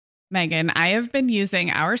Megan, I have been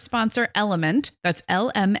using our sponsor Element, that's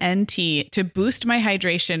LMNT, to boost my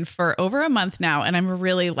hydration for over a month now, and I'm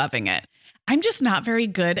really loving it. I'm just not very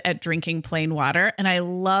good at drinking plain water, and I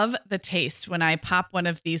love the taste when I pop one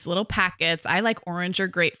of these little packets. I like orange or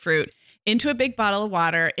grapefruit into a big bottle of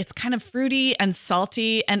water. It's kind of fruity and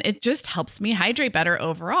salty, and it just helps me hydrate better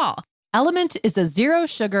overall. Element is a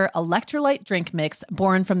zero-sugar electrolyte drink mix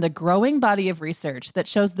born from the growing body of research that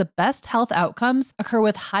shows the best health outcomes occur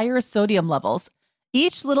with higher sodium levels.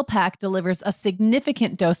 Each little pack delivers a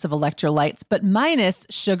significant dose of electrolytes, but minus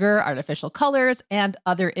sugar, artificial colors, and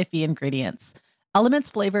other iffy ingredients. Element's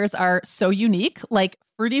flavors are so unique, like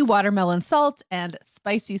fruity watermelon salt and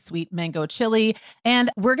spicy sweet mango chili. And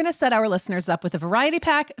we're going to set our listeners up with a variety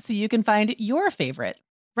pack so you can find your favorite.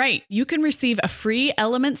 Right. You can receive a free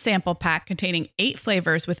Element sample pack containing 8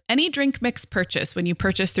 flavors with any drink mix purchase when you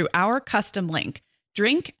purchase through our custom link,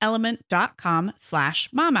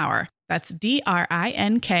 drinkelement.com/momhour. That's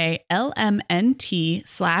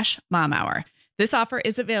DRINKLMNT/momhour. This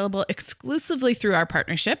is available exclusively through our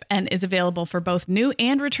partnership and is available for both new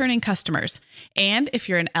and returning customers. And if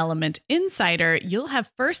you're an Element insider, you'll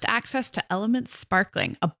have first access to Element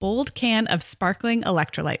Sparkling, a bold can of sparkling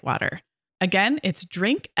electrolyte water. Again, it's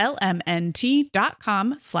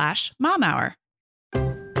drinklmnt.com/momhour.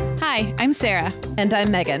 Hi, I'm Sarah. And I'm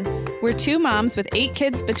Megan. We're 2 moms with 8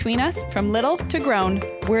 kids between us, from little to grown.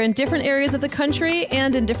 We're in different areas of the country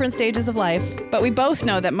and in different stages of life. But we both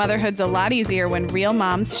know that motherhood's a lot easier when real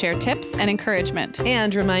moms share tips and encouragement.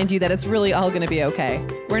 And remind you that it's really all going to be okay.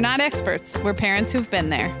 We're not experts. We're parents who've been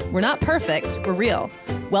there. We're not perfect. We're real.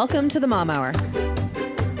 Welcome to the Mom Hour.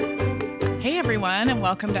 Hey everyone, and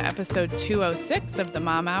welcome to episode 206 of the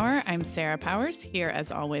Mom Hour. I'm Sarah Powers, here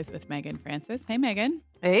as always with Megan Francis. Hey Megan.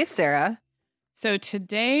 Hey Sarah. So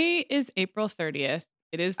today is April 30th.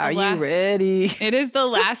 You ready? It is the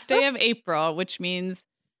last day of April, which means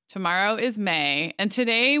tomorrow is May. And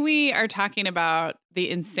today we are talking about the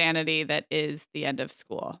insanity that is the end of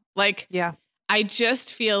school. I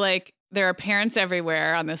just feel like there are parents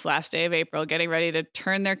everywhere on this last day of April getting ready to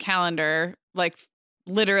turn their calendar,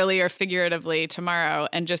 literally or figuratively, tomorrow,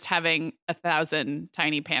 and just having 1,000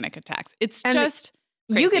 tiny panic attacks. It's just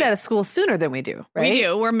crazy. You get out of school sooner than we do, right? We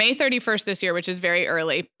do. We're May 31st this year, which is very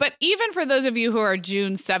early. But even for those of you who are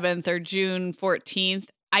June 7th or June 14th,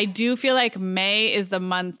 I do feel like May is the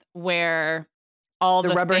month where all the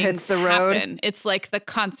rubber hits the road. Happen. It's like the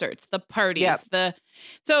concerts, the parties,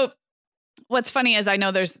 So what's funny is I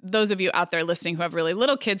know there's those of you out there listening who have really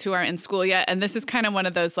little kids who aren't in school yet. And this is kind of one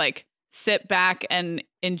of those sit back and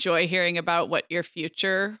enjoy hearing about what your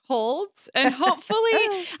future holds. And hopefully,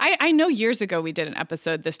 I know years ago we did an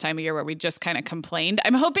episode this time of year where we just kind of complained.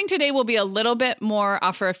 I'm hoping today will be a little bit more,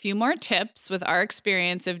 offer a few more tips with our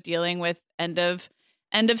experience of dealing with end of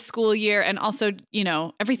school year and also,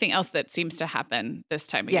 everything else that seems to happen this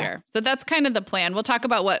time of year. So that's kind of the plan. We'll talk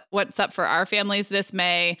about what's up for our families this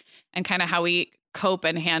May and kind of how we cope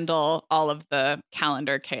and handle all of the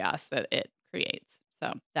calendar chaos that it creates.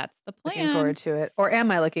 So that's the plan. Looking forward to it. Or am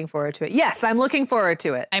I looking forward to it? Yes, I'm looking forward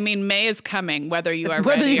to it. I mean, May is coming, whether you are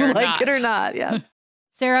whether ready you or like not. it or not. Yes.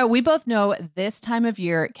 Sarah, we both know this time of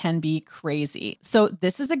year can be crazy. So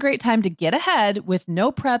this is a great time to get ahead with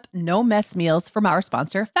no prep, no mess meals from our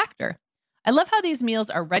sponsor, Factor. I love how these meals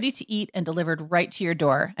are ready to eat and delivered right to your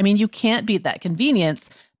door. I mean, you can't beat that convenience,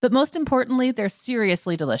 but most importantly, they're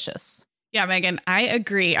seriously delicious. Yeah, Megan, I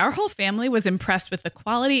agree. Our whole family was impressed with the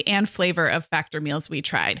quality and flavor of Factor meals we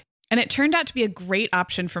tried. And it turned out to be a great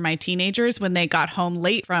option for my teenagers when they got home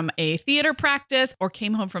late from a theater practice or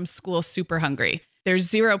came home from school super hungry. There's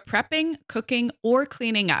zero prepping, cooking, or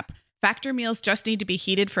cleaning up. Factor meals just need to be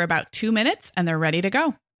heated for about 2 minutes and they're ready to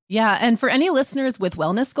go. Yeah, and for any listeners with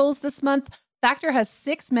wellness goals this month, Factor has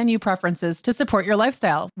 6 menu preferences to support your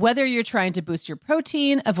lifestyle, whether you're trying to boost your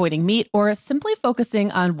protein, avoiding meat, or simply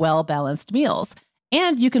focusing on well-balanced meals.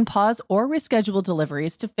 And you can pause or reschedule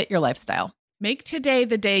deliveries to fit your lifestyle. Make today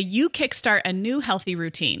the day you kickstart a new healthy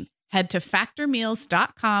routine. Head to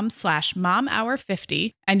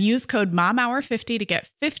factormeals.com/momhour50 and use code momhour50 to get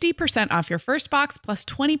 50% off your first box plus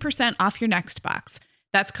 20% off your next box.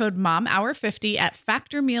 That's code momhour50 at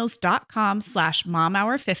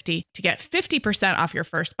factormeals.com/momhour50 to get 50% off your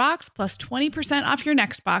first box plus 20% off your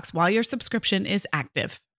next box while your subscription is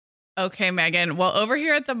active. Okay, Megan. Well, over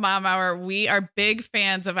here at the Mom Hour, we are big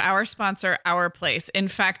fans of our sponsor, Our Place. In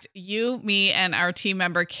fact, you, me, and our team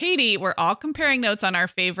member, Katie, were all comparing notes on our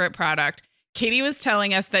favorite product. Katie was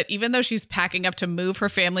telling us that even though she's packing up to move her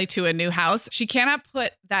family to a new house, she cannot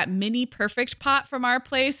put that mini perfect pot from Our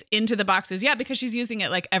Place into the boxes yet because she's using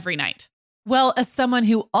it every night. Well, as someone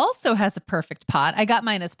who also has a perfect pot, I got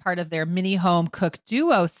mine as part of their mini home cook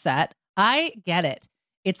duo set. I get it.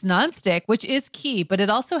 It's nonstick, which is key, but it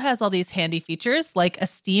also has all these handy features like a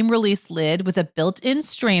steam release lid with a built-in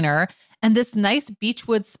strainer and this nice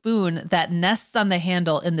beechwood spoon that nests on the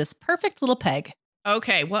handle in this perfect little peg.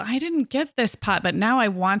 Okay, well, I didn't get this pot, but now I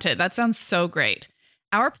want it. That sounds so great.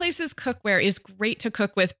 Our Place's cookware is great to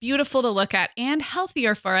cook with, beautiful to look at, and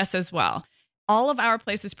healthier for us as well. All of Our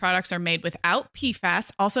Place's products are made without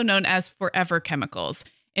PFAS, also known as forever chemicals.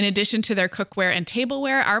 In addition to their cookware and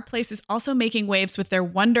tableware, Our Place is also making waves with their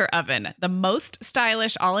Wonder Oven, the most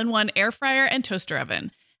stylish all-in-one air fryer and toaster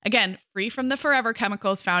oven. Again, free from the forever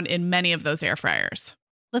chemicals found in many of those air fryers.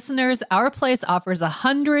 Listeners, Our Place offers a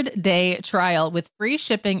 100-day trial with free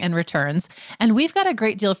shipping and returns, and we've got a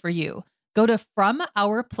great deal for you. Go to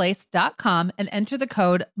FromOurPlace.com and enter the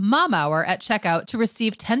code MOMHOUR at checkout to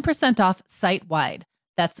receive 10% off site-wide.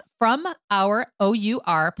 That's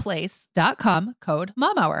FromOurPlace.com, code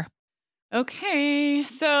MOMHOUR. Okay,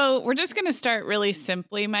 so we're just going to start really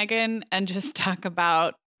simply, Megan, and just talk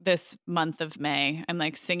about this month of May. I'm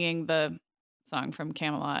like singing the song from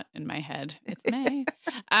Camelot in my head. It's May.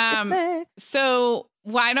 It's May. So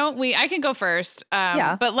why don't we, I can go first.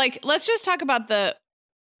 But like, let's just talk about the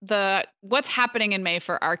what's happening in May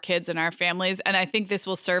for our kids and our families. And I think this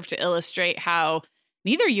will serve to illustrate how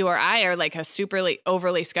neither you or I are like a superly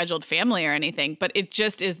overly scheduled family or anything, but it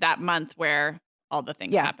just is that month where all the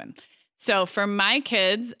things happen. So for my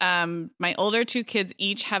kids, my older two kids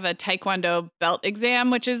each have a Taekwondo belt exam,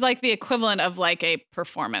 which is like the equivalent of like a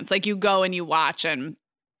performance. Like you go and you watch, and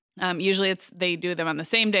usually they do them on the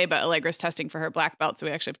same day, but Allegra's testing for her black belt. So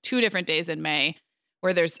we actually have 2 different days in May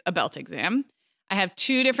where there's a belt exam. I have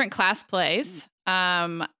 2 different class plays.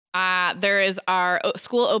 There is our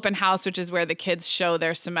school open house, which is where the kids show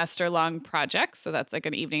their semester-long projects. So that's like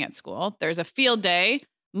an evening at school. There's a field day,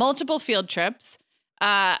 multiple field trips.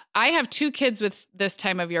 I have 2 kids with this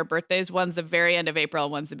time of year birthdays. One's the very end of April,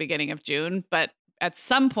 one's the beginning of June. But at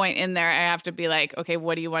some point in there, I have to be like, okay,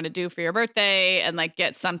 what do you want to do for your birthday? And like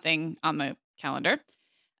get something on the calendar.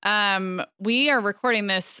 We are recording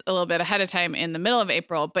this a little bit ahead of time in the middle of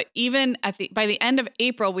April, but even by the end of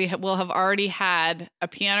April, will have already had a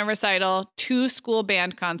piano recital, 2 school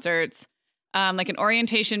band concerts, like an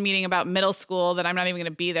orientation meeting about middle school that I'm not even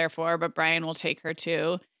going to be there for, but Brian will take her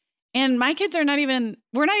to. And my kids we're not even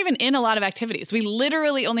in a lot of activities. We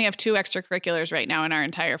literally only have 2 extracurriculars right now in our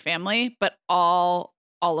entire family, but all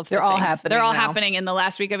of they're all happening. They're all happening in the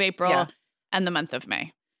last week of April and the month of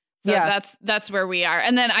May. So that's where we are.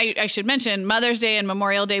 And then I should mention Mother's Day and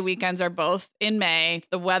Memorial Day weekends are both in May.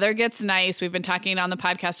 The weather gets nice. We've been talking on the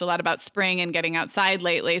podcast a lot about spring and getting outside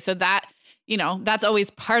lately. So that, that's always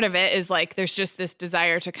part of it, is like there's just this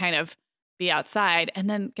desire to kind of be outside. And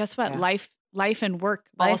then guess what? Yeah. Life and work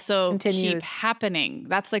also continues. Keep happening.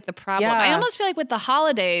 That's like the problem. I almost feel like with the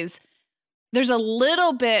holidays, there's a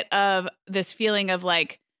little bit of this feeling of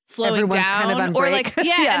like, slowing everyone's down, kind of on or break. like,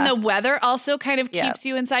 and the weather also kind of keeps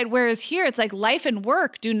you inside. Whereas here, it's like life and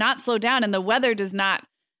work do not slow down, and the weather does not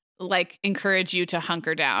like encourage you to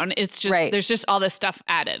hunker down. It's just there's just all this stuff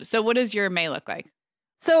added. So, what does your May look like?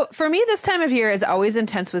 So for me, this time of year is always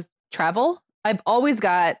intense with travel. I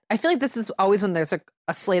feel like this is always when there's a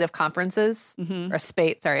slate of conferences or a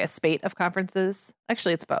spate of conferences.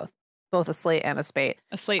 Actually, it's both a slate and a spate.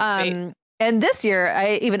 Spate. And this year,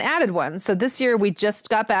 I even added one. So this year, we just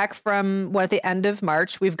got back from at the end of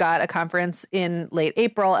March. We've got a conference in late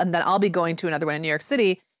April, and then I'll be going to another one in New York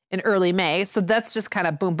City in early May. So that's just kind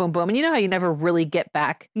of boom, boom, boom. And you know how you never really get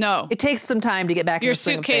back? No. It takes some time to get back. Your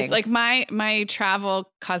suitcase, like my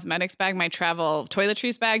travel cosmetics bag, my travel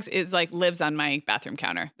toiletries bags lives on my bathroom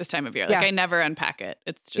counter this time of year. Like I never unpack it.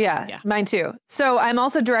 It's just, mine too. So I'm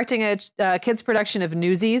also directing a kids production of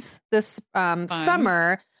Newsies this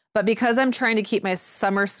summer. But because I'm trying to keep my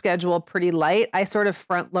summer schedule pretty light, I sort of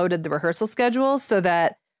front loaded the rehearsal schedule so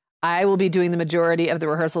that I will be doing the majority of the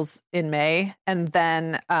rehearsals in May. And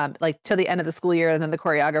then till the end of the school year, and then the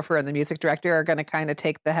choreographer and the music director are going to kind of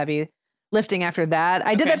take the heavy lifting after that.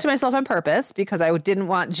 I did that to myself on purpose because I didn't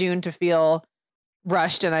want June to feel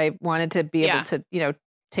rushed, and I wanted to be able to,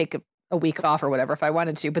 take a week off or whatever if I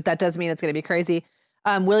wanted to. But that does mean it's going to be crazy.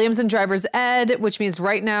 Williams and driver's ed, which means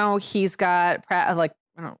right now he's got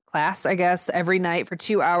class, I guess, every night for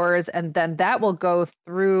 2 hours. And then that will go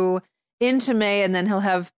through into May, and then he'll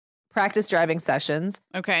have practice driving sessions.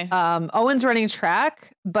 Okay. Owen's running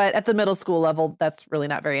track, but at the middle school level, that's really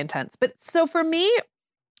not very intense. But so for me,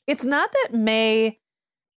 it's not that May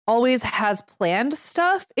always has planned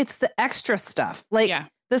stuff. It's the extra stuff. The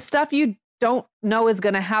stuff you don't know is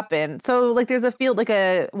going to happen. So like there's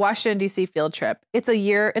a Washington DC field trip.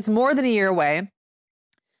 It's more than a year away,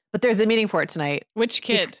 but there's a meeting for it tonight. Which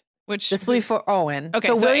kid? This will be for Owen. Okay.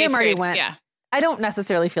 So William already grade. went. Yeah. I don't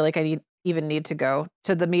necessarily feel like I even need to go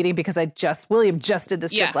to the meeting because William just did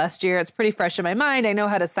this trip last year. It's pretty fresh in my mind. I know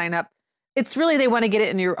how to sign up. It's really, they want to get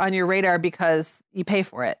it on your radar because you pay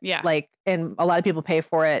for it. Yeah. Like, and a lot of people pay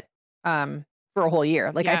for it for a whole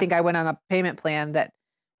year. Like I think I went on a payment plan that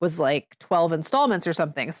was like 12 installments or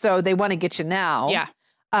something. So they want to get you now. Yeah.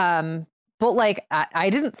 But like, I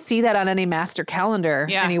didn't see that on any master calendar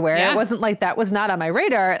anywhere. Yeah. It wasn't like that was not on my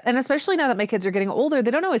radar. And especially now that my kids are getting older, they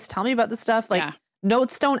don't always tell me about this stuff. Like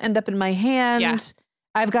notes don't end up in my hand.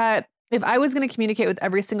 Yeah. If I was going to communicate with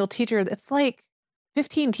every single teacher, it's like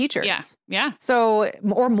 15 teachers. Yeah. Yeah. So,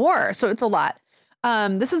 or more. So it's a lot.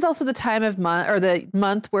 This is also the time of the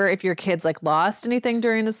month where if your kids like lost anything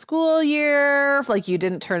during the school year, if, like you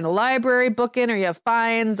didn't turn the library book in or you have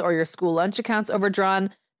fines or your school lunch account's overdrawn,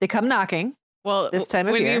 they come knocking. Well, this time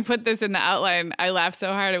of when year. you put this in the outline, I laughed so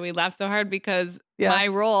hard and we laughed so hard because my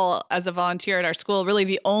role as a volunteer at our school, really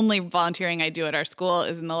the only volunteering I do at our school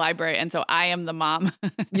is in the library. And so I am the mom.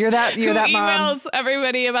 You're that who mom. emails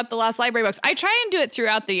everybody about the lost library books. I try and do it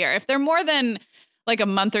throughout the year. If they're more than like a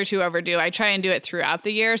month or two overdue, I try and do it throughout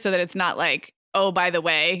the year so that it's not like, oh, by the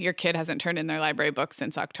way, your kid hasn't turned in their library book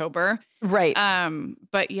since October. Right.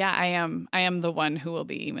 But yeah, I am the one who will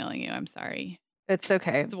be emailing you. I'm sorry. It's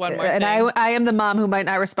okay. It's one more and thing. I am the mom who might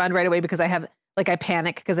not respond right away because I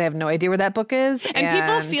panic because I have no idea where that book is. And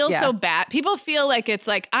people feel so bad. People feel like it's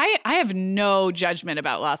like, I have no judgment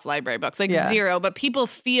about lost library books, like zero, but people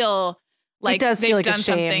feel like they've done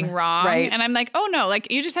something wrong. Right. And I'm like, oh no, like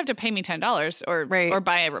you just have to pay me $10 or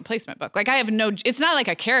buy a replacement book. Like I have it's not like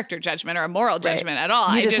a character judgment or a moral judgment at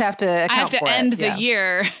all. You just have to account I have to for end it. the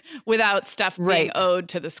year without stuff being owed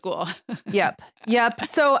to the school. Yep.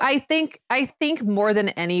 So I think more than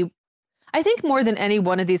any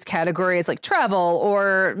one of these categories, like travel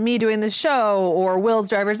or me doing the show or Will's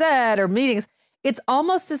driver's ed or meetings, it's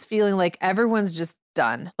almost this feeling like everyone's just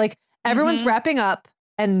done. Like everyone's wrapping up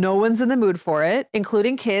and no one's in the mood for it,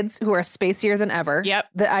 including kids who are spacier than ever. Yep.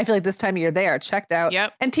 I feel like this time of year they are checked out.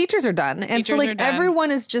 Yep. And teachers are done. And so like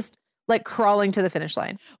everyone is just like crawling to the finish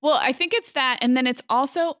line. Well, I think it's that. And then it's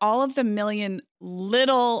also all of the million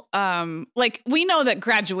little, like we know that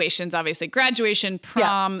graduations, obviously graduation,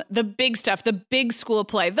 prom, the big stuff, the big school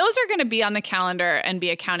play, those are going to be on the calendar and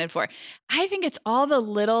be accounted for. I think it's all the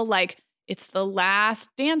little, like, it's the last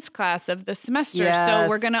dance class of the semester. Yes. So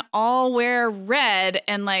we're going to all wear red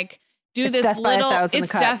and like do it's this death little, by 1,000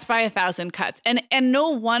 it's cuts. death by 1,000 cuts. And no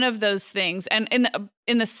one of those things. And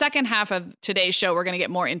in the second half of today's show, we're going to get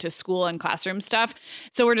more into school and classroom stuff.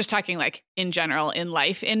 So we're just talking like in general in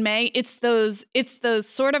life in May. It's those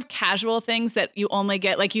sort of casual things that you only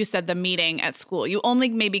get, like you said, the meeting at school. You only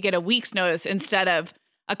maybe get a week's notice instead of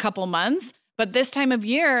a couple months. But this time of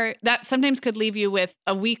year, that sometimes could leave you with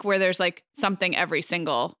a week where there's like something every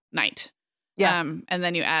single night. Yeah. And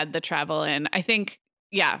then you add the travel in. I think,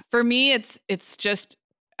 for me, it's just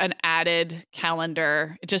an added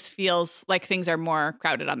calendar. It just feels like things are more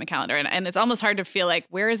crowded on the calendar. And it's almost hard to feel like,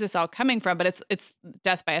 where is this all coming from? But it's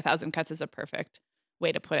death by 1,000 cuts is a perfect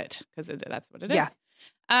way to put it because that's what it is.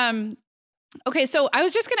 Yeah. Okay, so I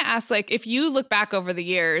was just going to ask, like, if you look back over the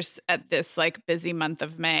years at this, like, busy month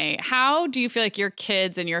of May, how do you feel like your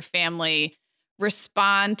kids and your family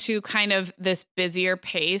respond to kind of this busier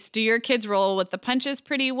pace? Do your kids roll with the punches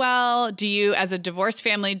pretty well? Do you, as a divorced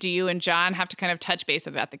family, do you and John have to kind of touch base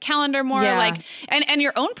about the calendar more? Yeah. Like, and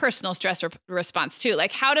your own personal stress response, too.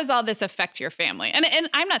 Like, how does all this affect your family? And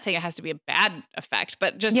I'm not saying it has to be a bad effect,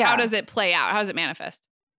 but just how does it play out? How does it manifest?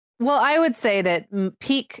 Well, I would say that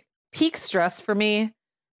peak stress for me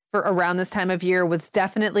for around this time of year was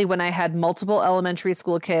definitely when I had multiple elementary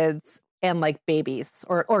school kids and like babies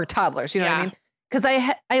or toddlers, you know what I mean?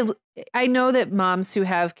 Because I know that moms who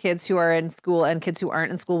have kids who are in school and kids who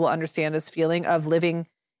aren't in school will understand this feeling of living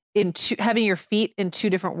having your feet in two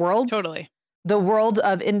different worlds. Totally. The world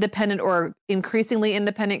of independent or increasingly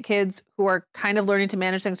independent kids who are kind of learning to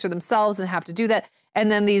manage things for themselves and have to do that. And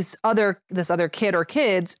then this other kid or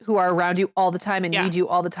kids who are around you all the time and need you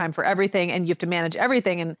all the time for everything. And you have to manage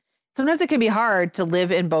everything. And sometimes it can be hard to live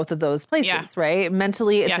in both of those places, right?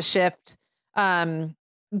 Mentally, it's a shift.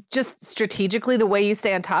 Just strategically, the way you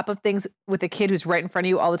stay on top of things with a kid who's right in front of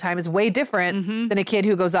you all the time is way different than a kid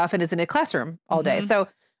who goes off and is in a classroom all day. So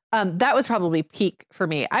that was probably peak for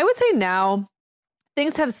me. I would say now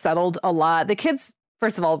things have settled a lot. The kids,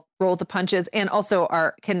 first of all, roll with the punches and also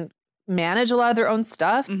can manage a lot of their own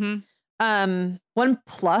stuff. One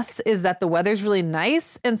plus is that the weather's really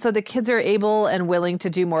nice. And so the kids are able and willing to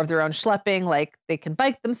do more of their own schlepping. Like they can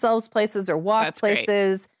bike themselves places or walk That's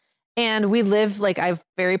places. Great. And we live like I've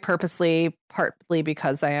very purposely, partly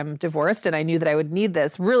because I am divorced and I knew that I would need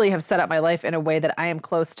this, really have set up my life in a way that I am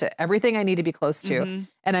close to everything I need to be close to. Mm-hmm.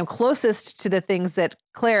 And I'm closest to the things that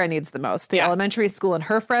Clara needs the most. The elementary school and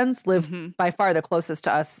her friends live by far the closest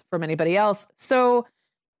to us from anybody else. So,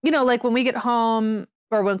 like when we get home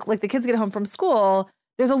or when like the kids get home from school,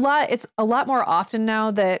 it's a lot more often now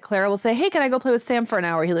that Clara will say, hey, can I go play with Sam for an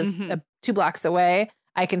hour? He lives 2 blocks away.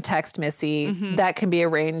 I can text Missy. That can be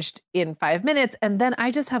arranged in 5 minutes. And then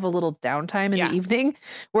I just have a little downtime in the evening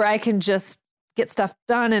where I can just get stuff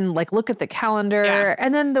done and like look at the calendar. Yeah.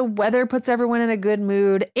 And then the weather puts everyone in a good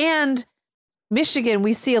mood. And Michigan,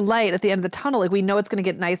 we see a light at the end of the tunnel. Like we know it's going to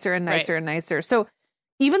get nicer and nicer and nicer. So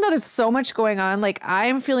even though there's so much going on, like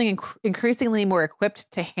I'm feeling increasingly more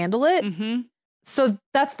equipped to handle it. So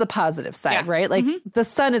that's the positive side, right? Like the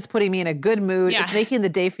sun is putting me in a good mood. It's making the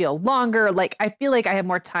day feel longer. Like I feel like I have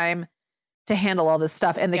more time to handle all this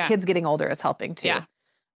stuff. And the kids getting older is helping too.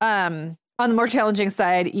 On the more challenging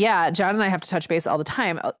side, John and I have to touch base all the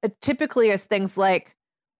time. Typically as things like,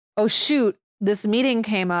 oh shoot, this meeting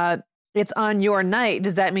came up. It's on your night.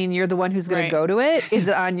 Does that mean you're the one who's going to go to it? Is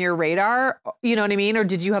it on your radar? You know what I mean? Or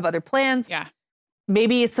did you have other plans? Yeah.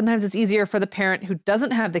 Maybe sometimes it's easier for the parent who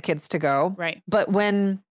doesn't have the kids to go. Right. But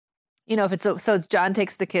when, if it's so John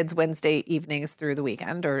takes the kids Wednesday evenings through the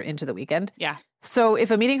weekend or into the weekend. Yeah. So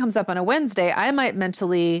if a meeting comes up on a Wednesday, I might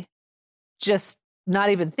mentally just not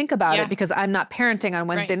even think about it because I'm not parenting on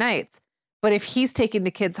Wednesday nights. But if he's taking the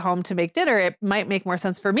kids home to make dinner, it might make more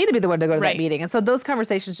sense for me to be the one to go to that meeting. And so those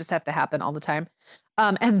conversations just have to happen all the time.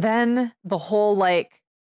 And then the whole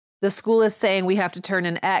the school is saying we have to turn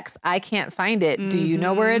in X. I can't find it. Do you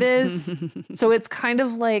know where it is? So it's kind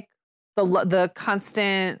of like the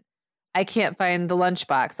constant, I can't find the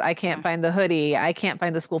lunchbox. I can't find the hoodie. I can't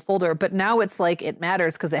find the school folder. But now it's like it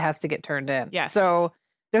matters because it has to get turned in. Yes. So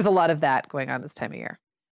there's a lot of that going on this time of year.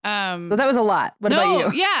 So that was a lot. What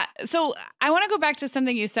about you? Yeah. So I want to go back to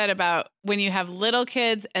something you said about when you have little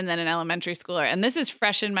kids and then an elementary schooler. And this is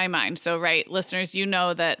fresh in my mind. So, listeners, you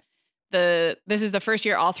know that this is the first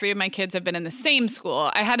year all 3 of my kids have been in the same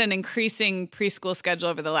school. I had an increasing preschool schedule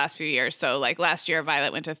over the last few years. So last year,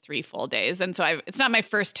 Violet went to 3 full days. And so it's not my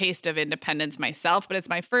first taste of independence myself, but it's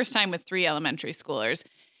my first time with 3 elementary schoolers.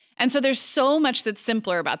 And so there's so much that's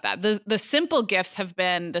simpler about that. The simple gifts have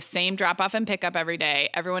been the same drop off and pick up every day,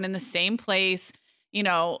 everyone in the same place,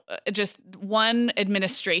 just one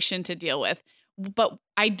administration to deal with. But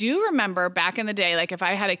I do remember back in the day, like if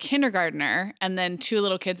I had a kindergartner and then 2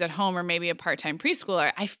 little kids at home or maybe a part-time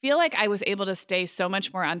preschooler, I feel like I was able to stay so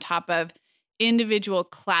much more on top of individual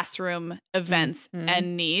classroom events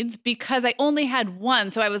and needs because I only had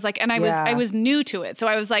one. So I was like, and I was new to it. So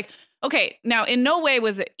I was like, okay, now in no way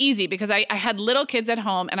was it easy because I had little kids at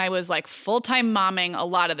home and I was like full-time momming a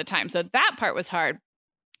lot of the time. So that part was hard.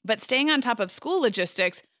 But staying on top of school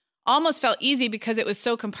logistics almost felt easy because it was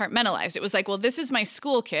so compartmentalized. It was like, well, this is my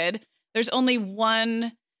school kid. There's only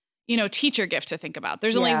one, teacher gift to think about.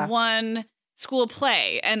 There's only one school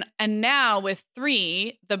play. And now with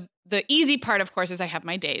 3, the easy part, of course, is I have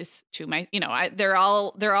my days to my, they're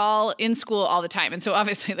all in school all the time. And so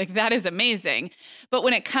obviously that is amazing. But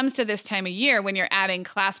when it comes to this time of year, when you're adding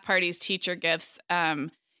class parties, teacher gifts,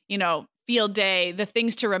 field day, the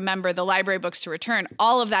things to remember, the library books to return,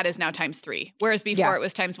 all of that is now times 3, whereas before it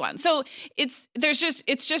was times 1. So it's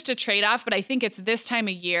just a trade-off, but I think it's this time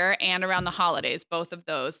of year and around the holidays, both of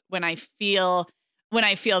those, when I feel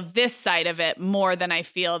this side of it more than I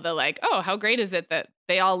feel the oh, how great is it that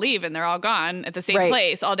they all leave and they're all gone at the same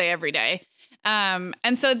place all day, every day.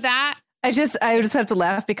 And so that I just have to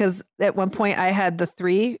laugh because at one point I had the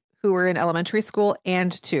 3 who were in elementary school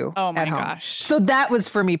and 2 at home. Gosh. So that was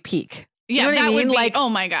for me peak. Yeah, you know what I mean? Would be, oh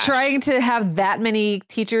my gosh. Trying to have that many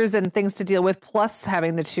teachers and things to deal with, plus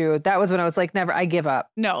having the 2. That was when I was like, never, I give up.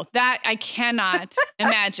 No, that I cannot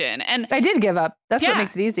imagine. And I did give up. That's what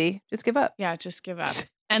makes it easy. Just give up. Yeah, just give up.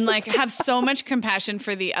 And have so much compassion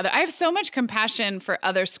for I have so much compassion for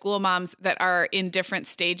other school moms that are in different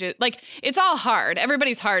stages. It's all hard.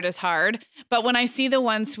 Everybody's heart is hard. But when I see the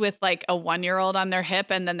ones with a 1-year-old on their hip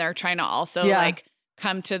and then they're trying to also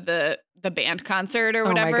come to the band concert or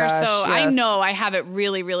whatever. Oh my gosh, so yes. I know I have it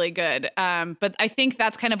really, really good. But I think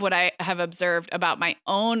that's kind of what I have observed about my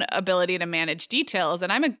own ability to manage details.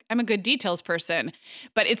 And I'm a good details person,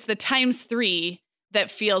 but it's the times 3 that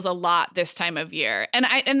feels a lot this time of year. And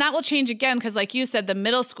that will change again, because like you said, the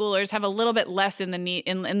middle schoolers have a little bit less in the need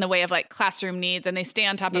in the way of like classroom needs, and they stay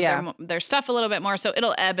on top of their stuff a little bit more. So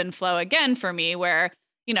it'll ebb and flow again for me, where,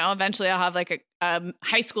 you know, eventually I'll have like a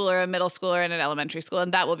high schooler, a middle schooler, and an elementary school,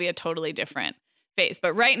 and that will be a totally different phase.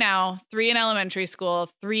 But right now, 3 in elementary school,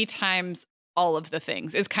 3 times all of the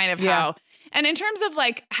things is kind of how. And in terms of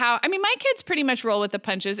like how, I mean, my kids pretty much roll with the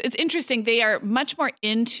punches. It's interesting. They are much more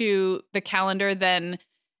into the calendar than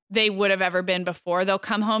they would have ever been before. They'll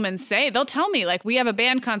come home and they'll tell me like, we have a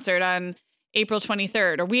band concert on April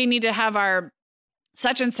 23rd, or we need to have our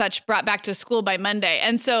such and such brought back to school by Monday.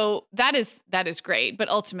 And so that is great. But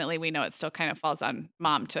ultimately we know it still kind of falls on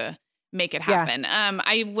mom to make it happen.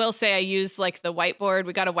 I will say I use like the whiteboard.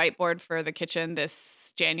 We got a whiteboard for the kitchen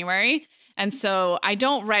this January. And so I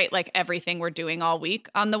don't write like everything we're doing all week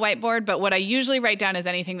on the whiteboard, but what I usually write down is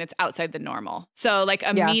anything that's outside the normal. So like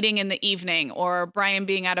a meeting in the evening, or Brian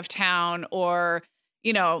being out of town, or,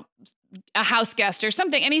 you know, a house guest or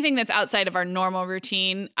something, anything that's outside of our normal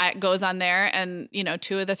routine goes on there. And, you know,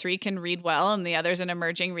 2 of the 3 can read well, and the other's an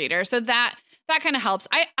emerging reader. So that kind of helps.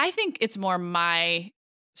 I think it's more my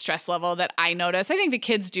stress level that I notice. I think the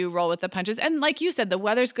kids do roll with the punches. And like you said, the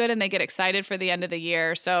weather's good and they get excited for the end of the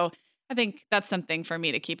year. So I think that's something for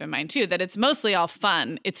me to keep in mind too, that it's mostly all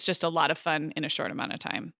fun. It's just a lot of fun in a short amount of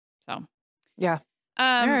time. So, yeah.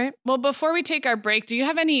 All right. Well, before we take our break, do you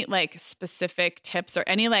have any like specific tips or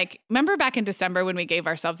any like, remember back in December when we gave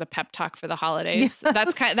ourselves a pep talk for the holidays? Yes.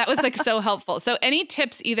 That was like so helpful. So any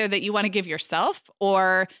tips either that you want to give yourself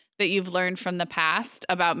or that you've learned from the past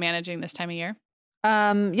about managing this time of year?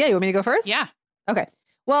 Yeah. You want me to go first? Yeah. Okay.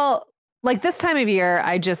 Well, like this time of year,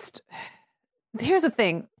 here's the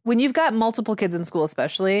thing. When you've got multiple kids in school,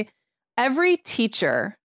 especially, every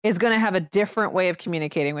teacher is going to have a different way of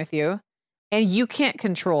communicating with you, and you can't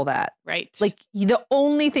control that. Right. Like the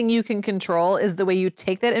only thing you can control is the way you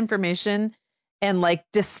take that information and like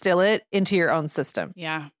distill it into your own system.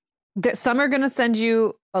 Yeah. Some are going to send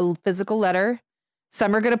you a physical letter.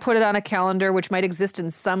 Some are going to put it on a calendar, which might exist in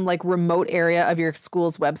some like remote area of your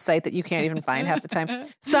school's website that you can't even find half the time.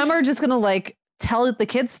 Some are just going to like tell the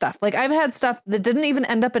kids stuff. Like I've had stuff that didn't even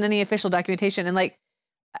end up in any official documentation. And like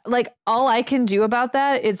all I can do about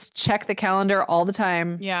that is check the calendar all the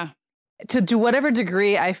time. Yeah. To do whatever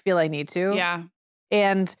degree I feel I need to. Yeah.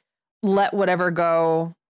 And let whatever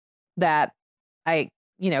go that I,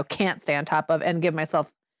 can't stay on top of, and give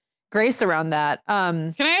myself grace around that.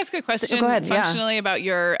 Can I ask a question go ahead, functionally about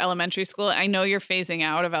your elementary school? I know you're phasing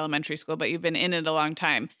out of elementary school, but you've been in it a long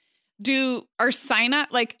time. Are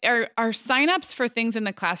signups for things in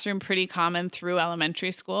the classroom pretty common through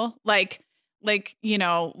elementary school? Like,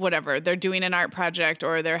 whatever, they're doing an art project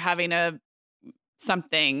or they're having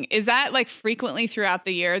something. Is that like frequently throughout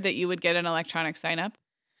the year that you would get an electronic sign up?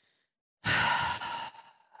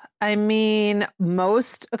 I mean,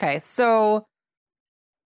 so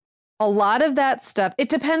a lot of that stuff, it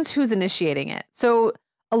depends who's initiating it. So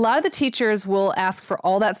a lot of the teachers will ask for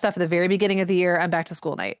all that stuff at the very beginning of the year on back to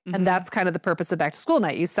school night. Mm-hmm. And that's kind of the purpose of back to school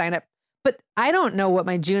night. You sign up, but I don't know what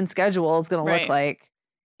my June schedule is going to look like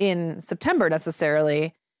in September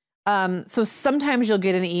necessarily. So sometimes you'll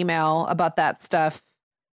get an email about that stuff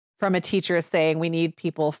from a teacher saying, we need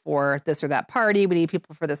people for this or that party. We need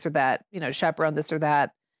people for this or that, chaperone this or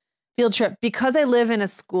that field trip. Because I live in a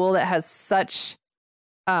school that has such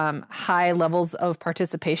high levels of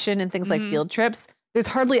participation in things like field trips, there's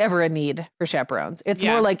hardly ever a need for chaperones. It's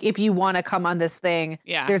more like, if you want to come on this thing,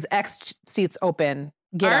 there's X seats open.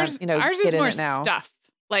 Ours is more stuff.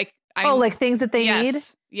 Like, like things that they need.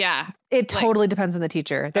 Yeah. It totally depends on the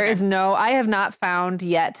teacher. I have not found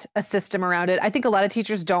yet a system around it. I think a lot of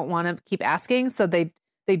teachers don't want to keep asking. So they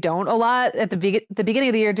don't a lot at the beginning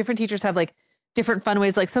of the year. Different teachers have like different fun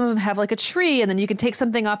ways. Like some of them have like a tree, and then you can take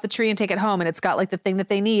something off the tree and take it home, and it's got like the thing that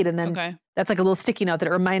they need. And then that's like a little sticky note that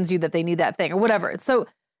it reminds you that they need that thing or whatever. So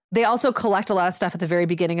they also collect a lot of stuff at the very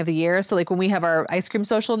beginning of the year. So like when we have our ice cream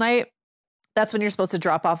social night, that's when you're supposed to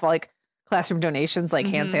drop off like classroom donations, like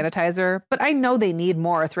hand sanitizer. But I know they need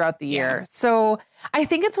more throughout the year. So I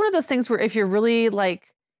think it's one of those things where if you're really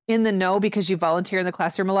like in the know because you volunteer in the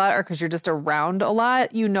classroom a lot, or because you're just around a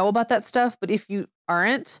lot, about that stuff. But if you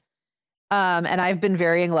aren't, and I've been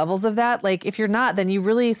varying levels of that, like if you're not, then you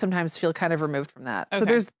really sometimes feel kind of removed from that. So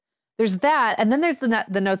there's that. And then there's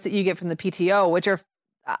the notes that you get from the PTO, which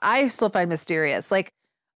I still find mysterious. Like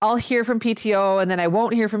I'll hear from PTO and then I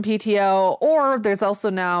won't hear from PTO. Or there's also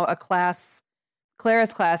now a class,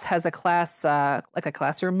 Clara's class has a class, like a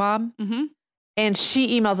classroom mom. Mm-hmm. And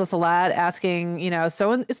she emails us a lot asking,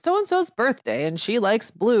 so-and-so's birthday and she likes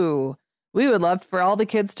blue. we would love for all the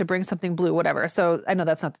kids to bring something blue, whatever. So I know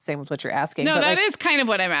that's not the same as what you're asking. No, but that is kind of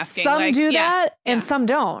what I'm asking. Some do that and some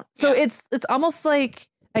don't. So it's almost like,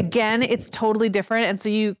 again, it's totally different. And so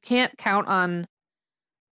you can't count on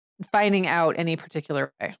finding out any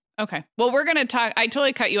particular way. Okay. Well, we're going to talk. I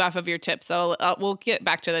totally cut you off of your tips. So we'll get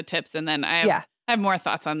back to the tips. And then I have more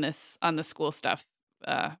thoughts on the school stuff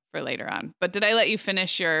for later on. But did I let you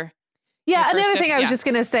finish your... Yeah. And the other thing I was just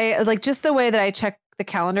going to say, like, just the way that I check the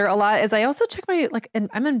calendar a lot is I also check my, like, and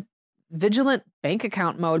I'm in vigilant bank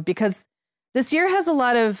account mode because this year has a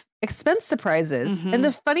lot of expense surprises. Mm-hmm. And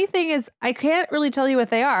the funny thing is I can't really tell you what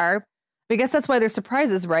they are. I guess that's why they're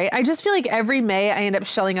surprises, right? I just feel like every May I end up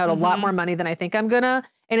shelling out a lot more money than I think I'm gonna.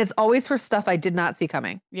 And it's always for stuff I did not see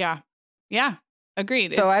coming. Yeah. Yeah.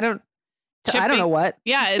 Agreed. So I don't know what.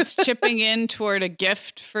 Yeah. It's chipping in toward a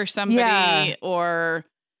gift for somebody or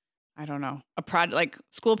I don't know, a project like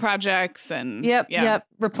school projects and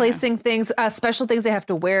replacing things, special things they have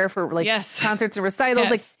to wear for like concerts and recitals.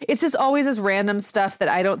 Like it's just always this random stuff that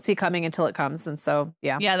I don't see coming until it comes. And so,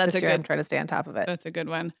 that's this year I'm trying to stay on top of it. That's a good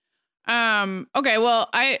one. Okay. Well,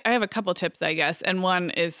 I have a couple tips, I guess. And one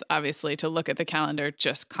is obviously to look at the calendar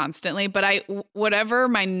just constantly, but whatever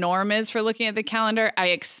my norm is for looking at the calendar, I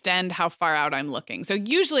extend how far out I'm looking. So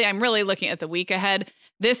usually I'm really looking at the week ahead.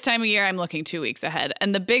 This time of year, I'm looking 2 weeks ahead.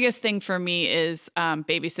 And the biggest thing for me is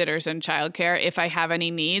babysitters and childcare, if I have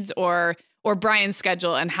any needs, or Brian's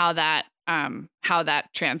schedule and how that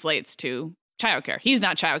translates to childcare. He's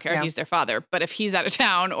not childcare, he's their father. But if he's out of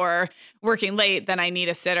town or working late, then I need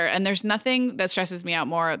a sitter. And there's nothing that stresses me out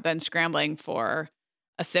more than scrambling for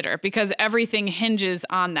a sitter because everything hinges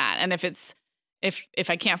on that. And if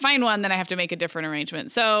I can't find one, then I have to make a different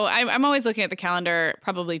arrangement. So I'm always looking at the calendar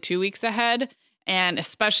probably 2 weeks ahead. And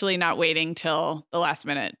especially not waiting till the last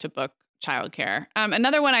minute to book childcare.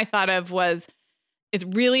 Another one I thought of was it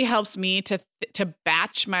really helps me to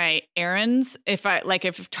batch my errands. If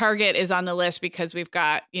Target is on the list because we've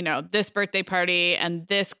got, this birthday party and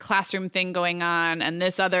this classroom thing going on and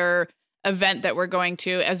this other event that we're going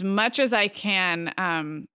to, as much as I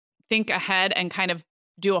can think ahead and kind of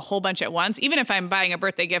do a whole bunch at once, even if I'm buying a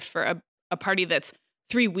birthday gift for a party that's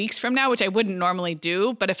 3 weeks from now, which I wouldn't normally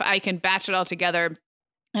do. But if I can batch it all together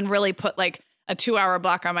and really put like a 2-hour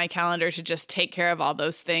block on my calendar to just take care of all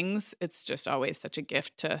those things, it's just always such a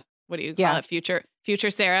gift to, what do you call it?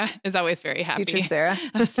 Future Sarah is always very happy. Future Sarah.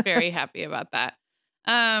 I was very happy about that.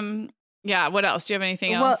 What else? Do you have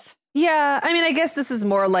anything else? Well, yeah. I mean, I guess this is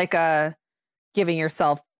more like a giving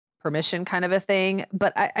yourself permission kind of a thing,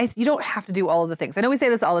 but you don't have to do all of the things. I know we say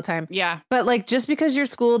this all the time. Yeah. But like, just because your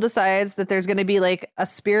school decides that there's going to be like a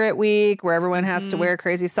spirit week where everyone has to wear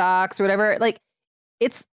crazy socks or whatever, like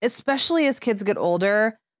it's, especially as kids get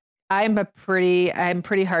older, I'm pretty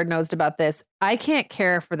hard nosed about this. I can't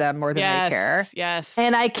care for them more than they care. Yes.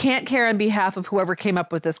 And I can't care on behalf of whoever came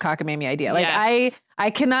up with this cockamamie idea. Like I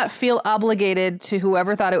cannot feel obligated to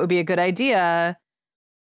whoever thought it would be a good idea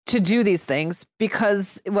to do these things,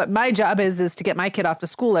 because what my job is to get my kid off to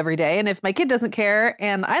school every day. And if my kid doesn't care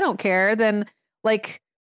and I don't care, then like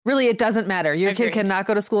really it doesn't matter. Your kid cannot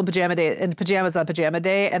go to school in pajamas on pajama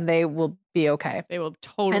day and they will be okay. They will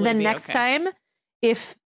totally And then next time,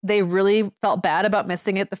 if they really felt bad about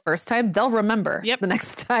missing it the first time, they'll remember the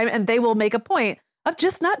next time and they will make a point of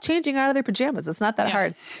just not changing out of their pajamas. It's not that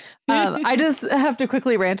hard. I just have to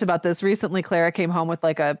quickly rant about this. Recently, Clara came home with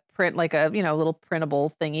like a little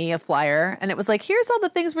printable thingy, a flyer. And it was like, here's all the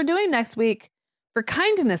things we're doing next week for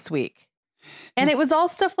Kindness Week. And it was all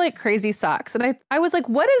stuff like crazy socks. And I was like,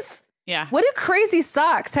 what do crazy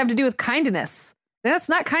socks have to do with kindness? That's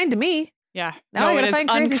not kind to me. Yeah. Now I gotta find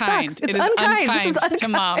crazy socks. It's unkind. This is unkind to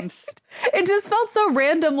moms. It just felt so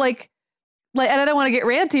random, like, and I don't want to get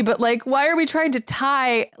ranty, but like, why are we trying to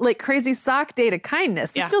tie like crazy sock day to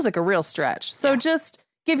kindness? This feels like a real stretch. So just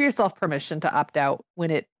give yourself permission to opt out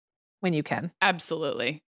when you can.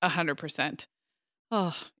 Absolutely. 100%.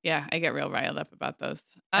 Oh yeah. I get real riled up about those.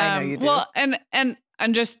 I know you do. Well, and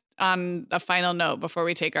just on a final note before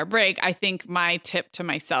we take our break, I think my tip to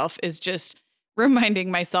myself is just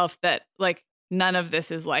reminding myself that like, none of this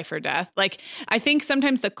is life or death. Like, I think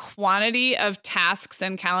sometimes the quantity of tasks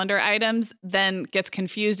and calendar items then gets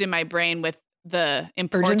confused in my brain with the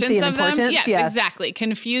importance of them. Yes, exactly.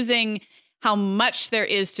 Confusing how much there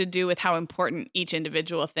is to do with how important each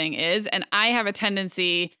individual thing is. And I have a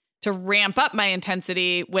tendency to ramp up my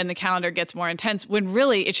intensity when the calendar gets more intense, when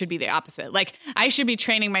really it should be the opposite. Like, I should be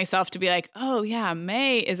training myself to be like, oh yeah,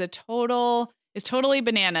 May is totally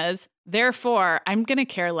bananas. Therefore, I'm going to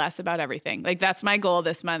care less about everything. Like, that's my goal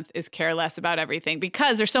this month, is care less about everything,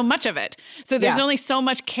 because there's so much of it. So there's only so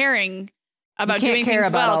much caring about doing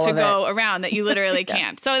things well to go around that you literally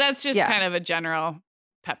can't. So that's just kind of a general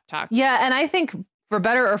pep talk. Yeah. And I think for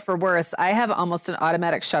better or for worse, I have almost an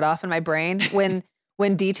automatic shut off in my brain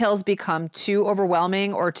when details become too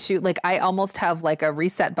overwhelming or too, like, I almost have like a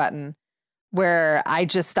reset button where I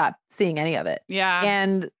just stop seeing any of it.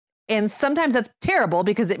 Yeah. And sometimes that's terrible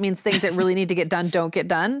because it means things that really need to get done don't get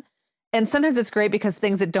done. And sometimes it's great because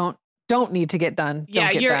things that don't need to get done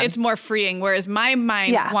don't get done. It's more freeing. Whereas my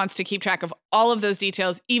mind wants to keep track of all of those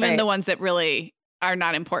details, even the ones that really are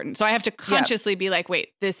not important. So I have to consciously be like, wait,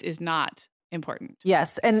 this is not important.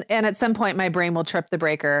 Yes. And at some point my brain will trip the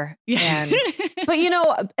breaker. Yeah. But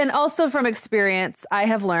and also from experience, I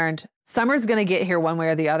have learned summer's going to get here one way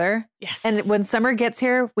or the other. Yes. And when summer gets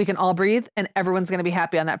here, we can all breathe and everyone's going to be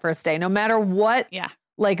happy on that first day, no matter what. Yeah.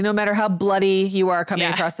 Like no matter how bloody you are coming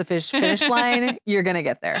across the finish line, you're going to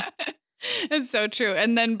get there. It's so true.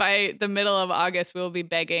 And then by the middle of August, we will be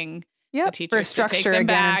begging the teachers for structure to take them again,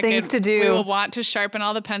 back, things to do. We will want to sharpen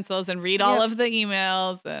all the pencils and read all of the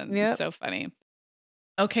emails. And it's so funny.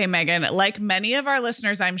 Okay, Megan, like many of our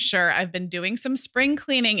listeners, I'm sure I've been doing some spring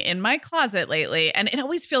cleaning in my closet lately, and it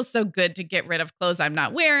always feels so good to get rid of clothes I'm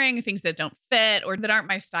not wearing, things that don't fit or that aren't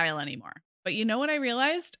my style anymore. But you know what I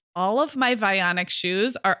realized? All of my Vionic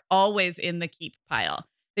shoes are always in the keep pile.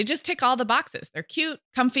 They just tick all the boxes. They're cute,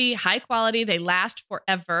 comfy, high quality. They last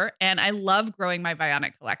forever. And I love growing my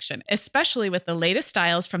Vionic collection, especially with the latest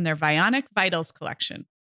styles from their Vionic Vitals collection.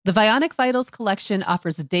 The Vionic Vitals collection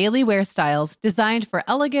offers daily wear styles designed for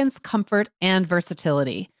elegance, comfort, and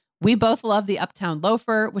versatility. We both love the Uptown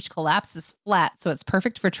loafer, which collapses flat, so it's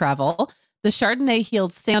perfect for travel. The Chardonnay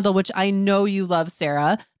heeled sandal, which I know you love,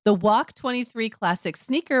 Sarah. The Walk 23 classic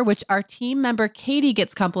sneaker, which our team member Katie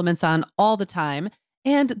gets compliments on all the time.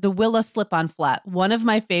 And the Willa slip-on flat, one of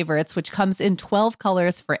my favorites, which comes in 12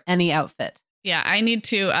 colors for any outfit. Yeah, I need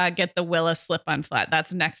to get the Willa slip-on flat.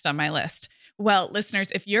 That's next on my list. Well, listeners,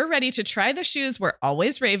 if you're ready to try the shoes we're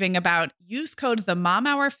always raving about, use code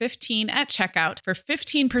TheMomHour15 at checkout for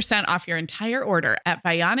 15% off your entire order at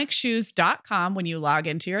VionicShoes.com when you log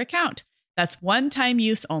into your account. That's one-time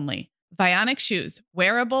use only. Vionic Shoes,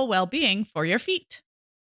 wearable well-being for your feet.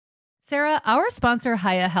 Sarah, our sponsor,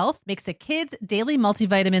 Hiya Health, makes a kids' daily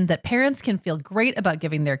multivitamin that parents can feel great about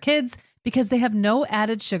giving their kids because they have no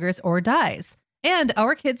added sugars or dyes. And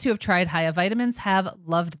our kids who have tried Hiya vitamins have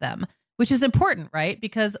loved them, which is important, right?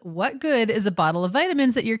 Because what good is a bottle of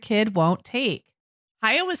vitamins that your kid won't take?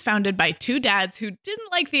 Hiya was founded by two dads who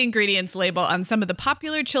didn't like the ingredients label on some of the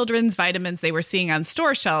popular children's vitamins they were seeing on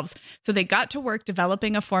store shelves, so they got to work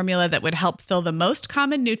developing a formula that would help fill the most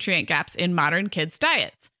common nutrient gaps in modern kids'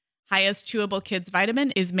 diets. Hiya's Chewable Kids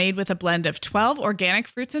Vitamin is made with a blend of 12 organic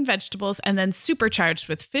fruits and vegetables and then supercharged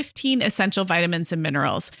with 15 essential vitamins and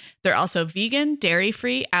minerals. They're also vegan,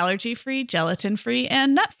 dairy-free, allergy-free, gelatin-free,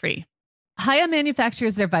 and nut-free. Hiya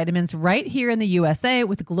manufactures their vitamins right here in the USA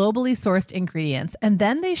with globally sourced ingredients, and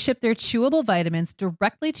then they ship their chewable vitamins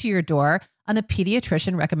directly to your door on a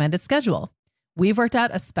pediatrician recommended schedule. We've worked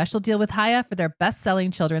out a special deal with Hiya for their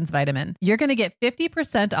best-selling children's vitamin. You're going to get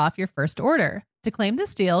 50% off your first order. To claim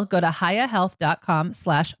this deal, go to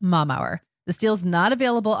hiyahealth.com/momhour. This deal's not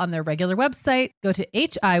available on their regular website. Go to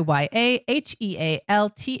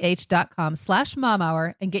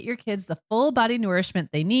hiyahealth.com/momhour and get your kids the full body nourishment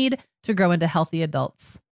they need to grow into healthy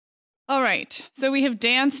adults. All right. So we have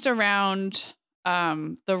danced around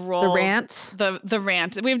the role. The rant. The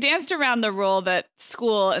rant. We've danced around the role that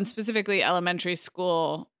school and specifically elementary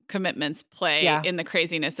school commitments play in the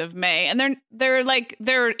craziness of May. And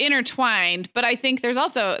they're intertwined, but I think there's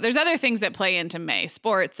other things that play into May,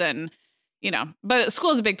 sports and, but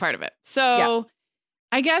school is a big part of it. So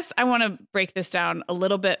I guess I want to break this down a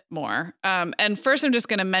little bit more. And first I'm just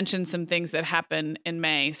going to mention some things that happen in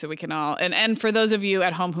May so we can all, and for those of you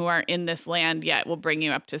at home who aren't in this land yet, we'll bring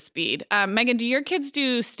you up to speed. Megan, do your kids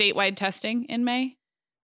do statewide testing in May?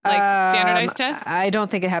 Like standardized tests? I don't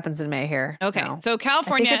think it happens in May here. Okay. No. So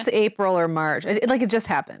California. I think it's April or March. It just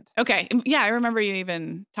happened. Okay. Yeah. I remember you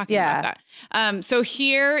even talking about that. So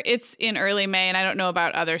here it's in early May, and I don't know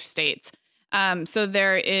about other states. So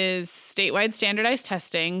there is statewide standardized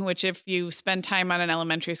testing, which if you spend time on an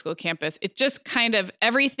elementary school campus, it just kind of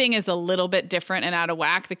everything is a little bit different and out of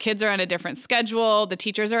whack. The kids are on a different schedule. The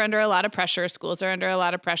teachers are under a lot of pressure. Schools are under a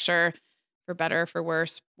lot of pressure, for better, for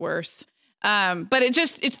worse. But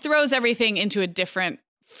it throws everything into a different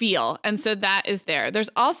feel. And so that is there. There's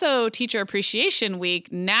also Teacher Appreciation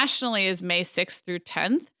Week. Nationally is May 6th through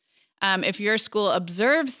 10th. If your school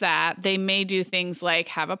observes that, they may do things like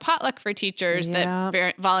have a potluck for teachers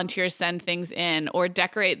that volunteers send things in, or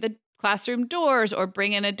decorate the classroom doors or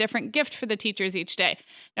bring in a different gift for the teachers each day.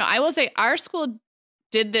 Now, I will say our school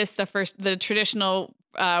did this the traditional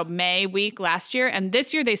May week last year. And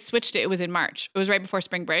this year they switched it. It was in March. It was right before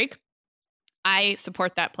spring break. I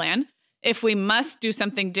support that plan. If we must do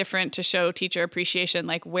something different to show teacher appreciation,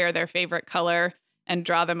 like wear their favorite color and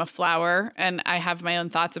draw them a flower. And I have my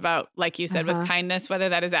own thoughts about, like you said, with kindness, whether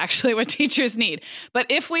that is actually what teachers need. But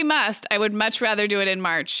if we must, I would much rather do it in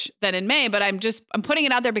March than in May. But I'm putting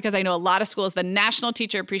it out there because I know a lot of schools, the National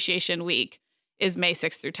Teacher Appreciation Week is May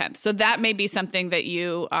 6th through 10th. So that may be something that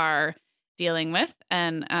you are dealing with.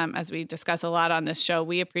 And as we discuss a lot on this show,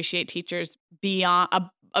 we appreciate teachers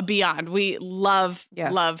beyond. We love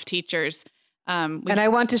teachers. And I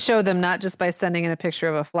want to show them not just by sending in a picture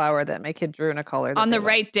of a flower that my kid drew in a color. On the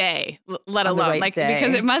right day, let alone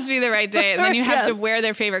because it must be the right day. And then you have to wear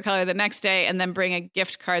their favorite color the next day and then bring a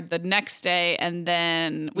gift card the next day. And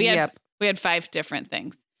then we had 5 different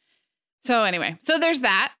things. So anyway, so there's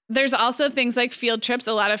that. There's also things like field trips,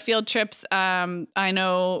 a lot of field trips. I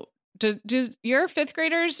know. Do your 5th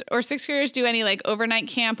graders or 6th graders do any like overnight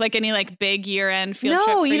camp, like any like big year-end field trip?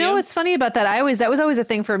 No, you know what's funny about that? That was always a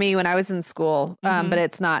thing for me when I was in school, but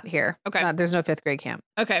it's not here. Okay, there's no 5th grade camp.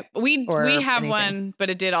 Okay, we have one, but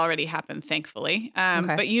it did already happen, thankfully.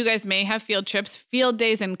 But you guys may have field trips, field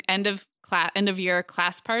days, and end of year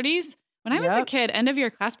class parties. When I was a kid, end of year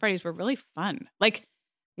class parties were really fun. Like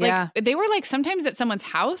they were like sometimes at someone's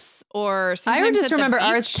house or sometimes I just remember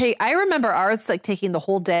ours. I remember ours like taking the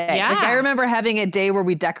whole day. Yeah. Like, I remember having a day where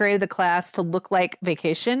we decorated the class to look like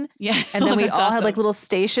vacation. Yeah. And then we all had like little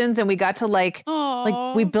stations and we got to like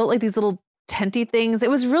we built like these little tenty things. It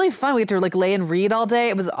was really fun. We had to like lay and read all day.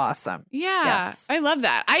 It was awesome. Yeah. Yes. I love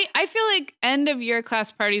that. I feel like end of year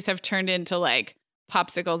class parties have turned into like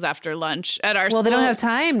popsicles after lunch at our school. Well, they don't have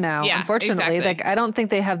time now, unfortunately. Exactly. Like I don't think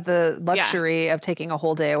they have the luxury of taking a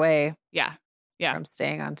whole day away. Yeah. From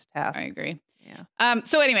staying on task. I agree. Yeah.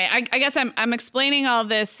 So anyway, I guess I'm explaining all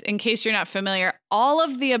this in case you're not familiar. All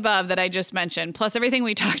of the above that I just mentioned, plus everything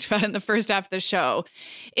we talked about in the first half of the show,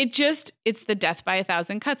 it's the death by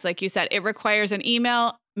 1,000 cuts. Like you said, it requires an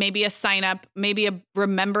email, maybe a sign up, maybe a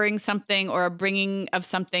remembering something or a bringing of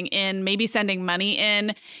something in, maybe sending money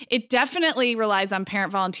in. It definitely relies on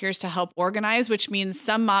parent volunteers to help organize, which means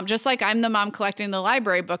some mom, just like I'm the mom collecting the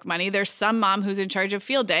library book money, there's some mom who's in charge of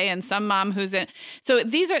field day and some mom who's in. So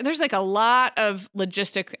there's like a lot of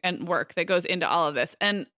logistic and work that goes into all of this.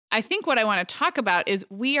 And I think what I want to talk about is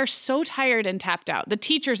we are so tired and tapped out. The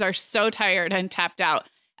teachers are so tired and tapped out.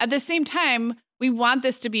 At the same time, we want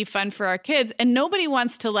this to be fun for our kids, and nobody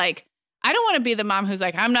wants to I don't want to be the mom who's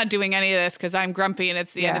like, I'm not doing any of this because I'm grumpy and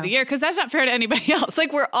it's the end of the year, because that's not fair to anybody else.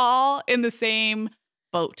 Like we're all in the same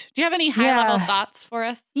boat. Do you have any high level thoughts for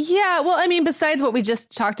us? Yeah. Well, I mean, besides what we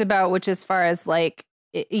just talked about, which as far as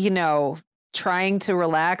trying to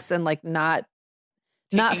relax and like not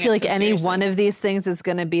feel like any one of these things is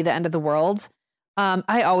going to be the end of the world.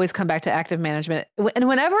 I always come back to active management. And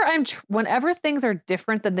whenever things are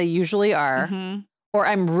different than they usually are, or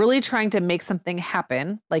I'm really trying to make something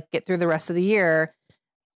happen, like get through the rest of the year,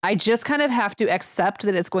 I just kind of have to accept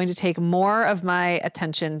that it's going to take more of my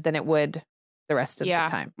attention than it would the rest of the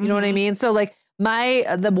time. You know what I mean? So like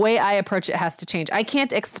the way I approach it has to change. I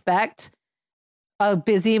can't expect a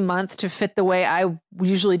busy month to fit the way I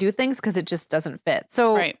usually do things because it just doesn't fit.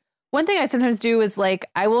 So one thing I sometimes do is like,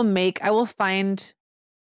 I will find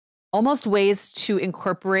almost ways to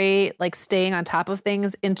incorporate like staying on top of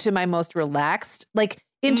things into my most relaxed, like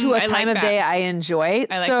into a time of day I enjoy.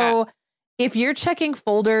 So if you're checking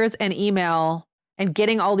folders and email and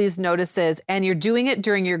getting all these notices and you're doing it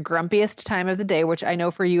during your grumpiest time of the day, which I know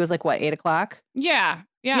for you is like what, 8 o'clock? Yeah.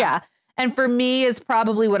 And for me is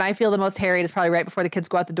probably when I feel the most harried is probably right before the kids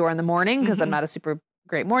go out the door in the morning because I'm not a super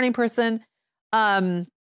great morning person.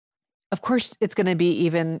 Of course, you're going to be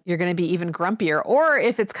even grumpier. Or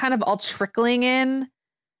if it's kind of all trickling in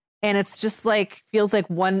and it's just like, feels like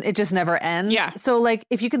it just never ends. Yeah. So like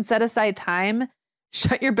if you can set aside time,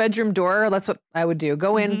 shut your bedroom door. That's what I would do.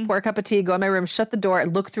 Go in, pour a cup of tea, go in my room, shut the door,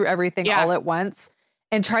 look through everything all at once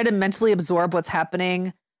and try to mentally absorb what's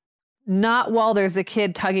happening. Not while there's a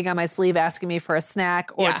kid tugging on my sleeve, asking me for a snack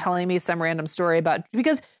or telling me some random story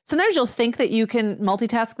because sometimes you'll think that you can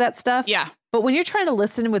multitask that stuff. Yeah. But when you're trying to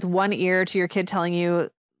listen with one ear to your kid telling you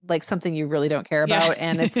like something you really don't care about,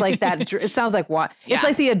 and it's like that, it sounds like wah. It's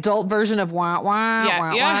like the adult version of wah, wah,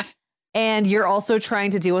 wah, wah. And you're also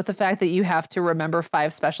trying to deal with the fact that you have to remember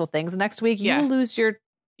 5 special things next week. You lose your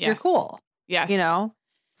cool. Yeah. You know?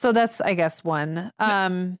 So that's, I guess, one.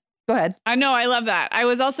 Go Go ahead. I know. I love that. I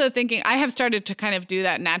was also thinking I have started to kind of do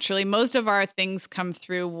that naturally. Most of our things come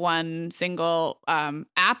through one single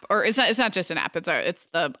app, or it's not just an app. It's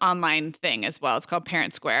the online thing as well. It's called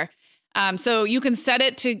Parent Square. So you can set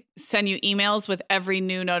it to send you emails with every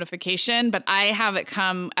new notification, but I have it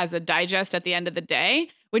come as a digest at the end of the day,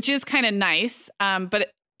 which is kind of nice.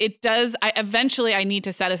 But it does, eventually I need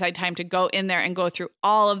to set aside time to go in there and go through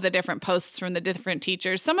all of the different posts from the different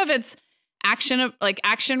teachers. Some of it's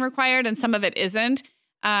action required and some of it isn't.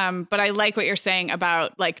 But I like what you're saying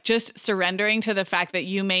about like just surrendering to the fact that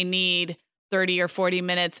you may need 30 or 40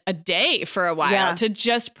 minutes a day for a while to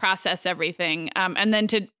just process everything. And then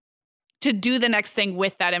to do the next thing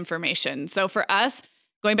with that information. So for us,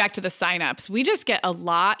 going back to the signups, we just get a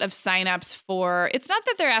lot of signups for, it's not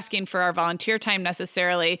that they're asking for our volunteer time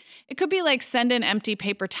necessarily. It could be like send in empty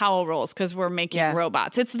paper towel rolls because we're making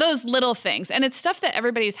robots. It's those little things. And it's stuff that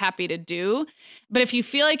everybody's happy to do. But if you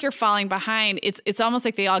feel like you're falling behind, it's almost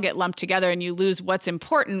like they all get lumped together and you lose what's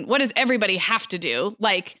important. What does everybody have to do?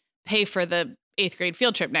 Like pay for the 8th grade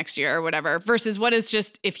field trip next year or whatever, versus what is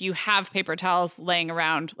just, if you have paper towels laying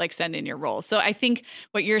around, like send in your rolls. So I think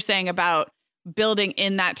what you're saying about building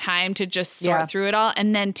in that time to just sort through it all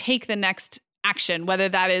and then take the next action, whether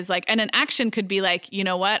that is like, and an action could be like, you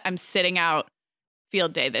know what, I'm sitting out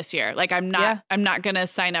field day this year. Like I'm not going to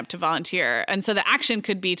sign up to volunteer. And so the action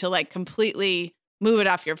could be to like completely move it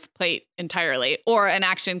off your plate entirely. Or an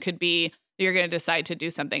action could be you're going to decide to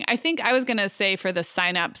do something. I think I was going to say for the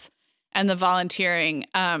signups and the volunteering,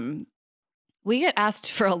 we get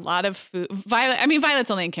asked for a lot of food.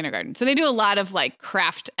 Violet's only in kindergarten. So they do a lot of like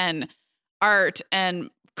craft and art and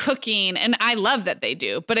cooking. And I love that they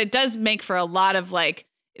do, but it does make for a lot of like,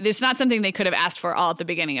 it's not something they could have asked for all at the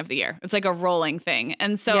beginning of the year. It's like a rolling thing.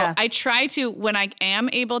 And so I try to, when I am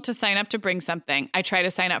able to sign up to bring something, I try to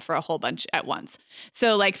sign up for a whole bunch at once.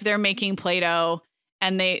 So like if they're making Play-Doh,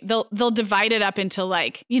 and they'll divide it up into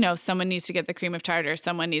like, you know, someone needs to get the cream of tartar,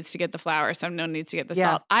 someone needs to get the flour, someone needs to get the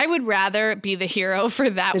salt. I would rather be the hero for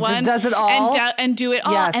that one. Just does it all. And do it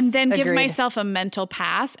all. Yes, and then give myself a mental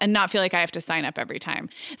pass and not feel like I have to sign up every time.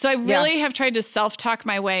 So I really have tried to self-talk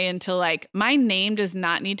my way into like, my name does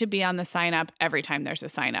not need to be on the sign up every time there's a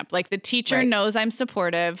sign up. Like the teacher knows I'm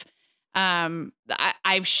supportive.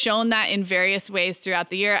 I've shown that in various ways throughout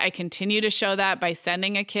the year. I continue to show that by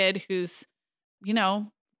sending a kid who's, you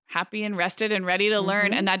know, happy and rested and ready to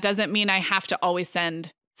learn. And that doesn't mean I have to always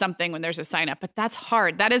send something when there's a sign up, but that's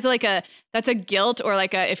hard. That is like that's a guilt, or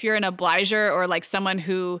like if you're an obliger or like someone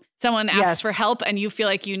asks for help and you feel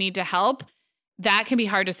like you need to help, that can be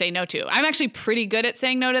hard to say no to. I'm actually pretty good at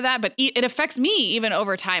saying no to that, but it affects me even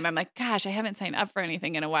over time. I'm like, gosh, I haven't signed up for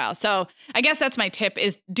anything in a while. So I guess that's my tip,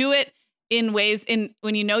 is do it in ways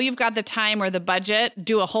when you know you've got the time or the budget,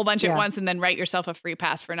 do a whole bunch at once and then write yourself a free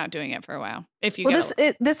pass for not doing it for a while. If you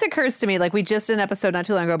this occurs to me, like we just did an episode not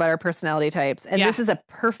too long ago about our personality types. And this is a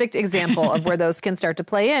perfect example of where those can start to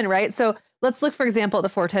play in, right? So let's look, for example, at the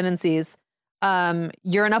 4 tendencies.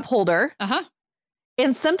 You're an upholder.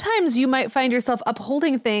 And sometimes you might find yourself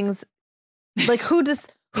upholding things like who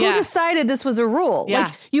decided this was a rule?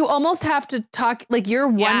 Like you almost have to talk like you're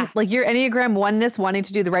like your Enneagram oneness, wanting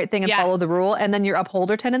to do the right thing and follow the rule. And then your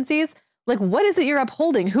upholder tendencies. Like, what is it you're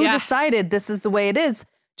upholding? Who decided this is the way it is?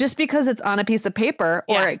 Just because it's on a piece of paper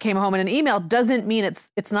or it came home in an email doesn't mean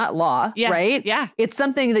it's not law, right? Yeah. It's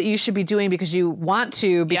something that you should be doing because you want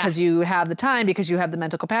to, because you have the time, because you have the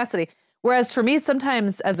mental capacity. Whereas for me,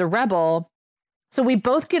 sometimes as a rebel, so we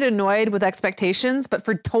both get annoyed with expectations, but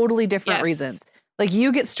for totally different reasons. Like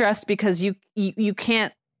you get stressed because you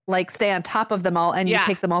can't like stay on top of them all and you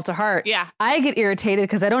take them all to heart. Yeah. I get irritated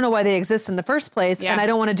because I don't know why they exist in the first place. And I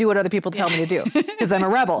don't want to do what other people tell me to do because I'm a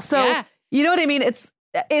rebel. So you know what I mean?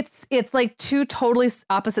 It's like two totally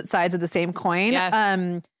opposite sides of the same coin.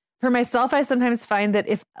 Yes. For myself, I sometimes find that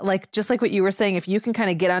if like, just like what you were saying, if you can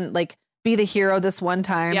kind of get on, like be the hero this one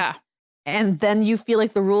time. And then you feel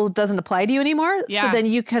like the rule doesn't apply to you anymore. So then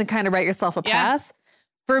you can kind of write yourself a pass.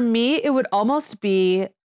 For me, it would almost be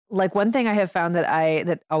like one thing I have found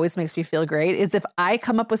that always makes me feel great is if I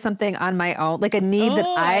come up with something on my own, like a need that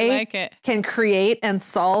I can create and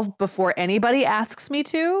solve before anybody asks me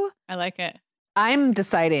to. I like it. I'm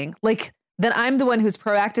deciding, like, then I'm the one who's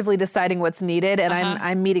proactively deciding what's needed, and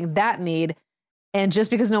I'm meeting that need. And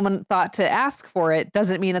just because no one thought to ask for it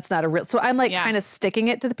doesn't mean it's not a real. So I'm like kind of sticking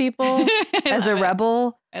it to the people as a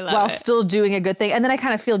rebel while still doing a good thing. And then I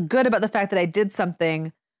kind of feel good about the fact that I did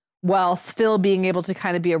something while still being able to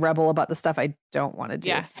kind of be a rebel about the stuff I don't want to do.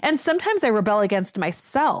 Yeah. And sometimes I rebel against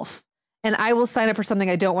myself, and I will sign up for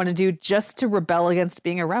something I don't want to do just to rebel against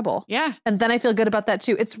being a rebel. Yeah. And then I feel good about that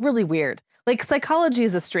too. It's really weird. Like psychology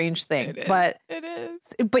is a strange thing, it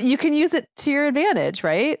is. But you can use it to your advantage,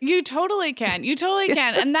 right? You totally can. You totally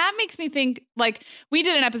can. And that makes me think, like, we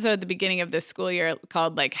did an episode at the beginning of this school year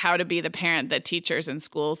called like How to Be the Parent That Teachers and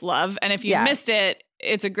Schools Love. And if you missed it,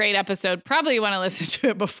 it's a great episode. Probably you want to listen to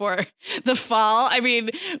it before the fall. I mean,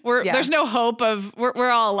 there's no hope of, we're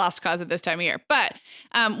all a lost cause at this time of year. But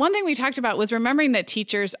one thing we talked about was remembering that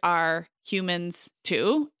teachers are humans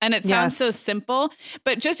too. And it sounds so simple,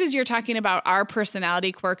 but just as you're talking about our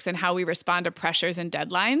personality quirks and how we respond to pressures and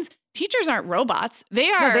deadlines, teachers aren't robots.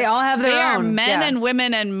 They all have their own. They are men and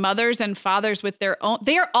women and mothers and fathers with their own.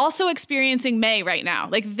 They are also experiencing May right now.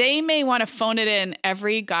 Like they may want to phone it in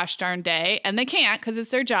every gosh darn day, and they can't because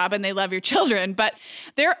it's their job and they love your children, but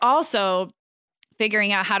they're also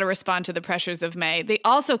figuring out how to respond to the pressures of May. They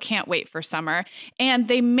also can't wait for summer, and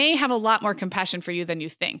they may have a lot more compassion for you than you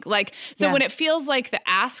think. Like, so when it feels like the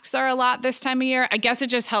asks are a lot this time of year, I guess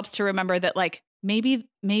it just helps to remember that like, maybe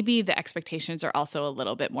the expectations are also a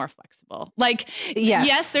little bit more flexible. Like,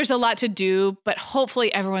 yes, there's a lot to do, but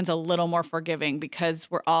hopefully everyone's a little more forgiving because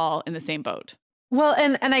we're all in the same boat. Well,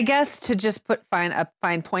 and I guess to just put a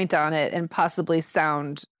fine point on it and possibly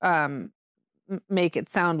make it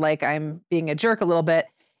sound like I'm being a jerk a little bit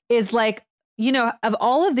is like, you know, of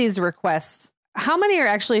all of these requests, how many are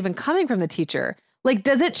actually even coming from the teacher? Like,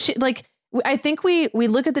 does it I think we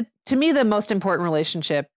look at to me, the most important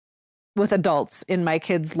relationship with adults in my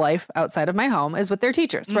kid's life outside of my home is with their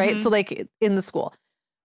teachers, right? So like in the school,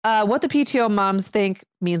 what the PTO moms think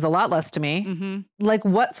means a lot less to me. Like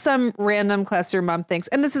what some random classroom mom thinks.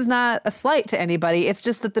 And this is not a slight to anybody. It's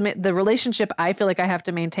just that the relationship I feel like I have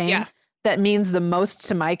to maintain that means the most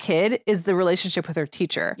to my kid is the relationship with her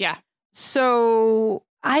teacher. Yeah. So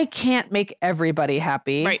I can't make everybody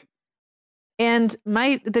happy. Right. And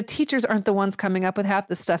the teachers aren't the ones coming up with half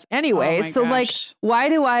the stuff anyway. So like, why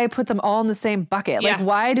do I put them all in the same bucket? Like,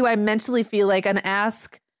 why do I mentally feel like an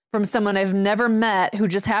ask from someone I've never met who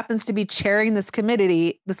just happens to be chairing this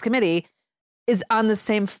committee is on the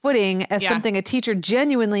same footing as something a teacher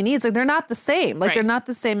genuinely needs? Like they're not the same. Like they're not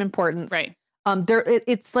the same importance. Right.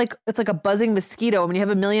 It's like a buzzing mosquito. When you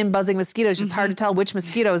have a million buzzing mosquitoes, it's hard to tell which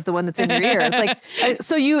mosquito is the one that's in your ear. It's like,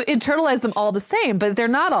 so you internalize them all the same, but they're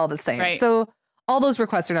not all the same. Right. So all those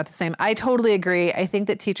requests are not the same. I totally agree. I think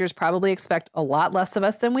that teachers probably expect a lot less of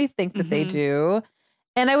us than we think that they do.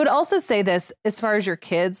 And I would also say this, as far as your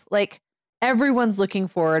kids, like everyone's looking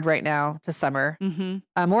forward right now to summer.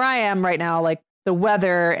 Where I am right now, like the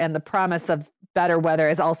weather and the promise of better weather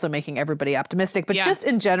is also making everybody optimistic. But just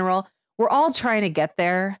in general, we're all trying to get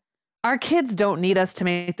there. Our kids don't need us to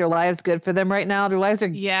make their lives good for them right now. Their lives are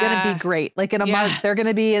going to be great. Like in a month, they're going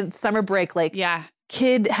to be in summer break, like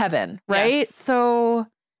kid heaven, right? Yes. So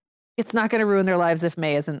it's not going to ruin their lives if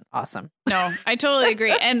May isn't awesome. No, I totally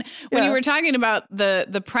agree. And when you were talking about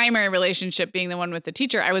the primary relationship being the one with the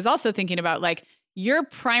teacher, I was also thinking about like your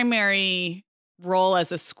primary role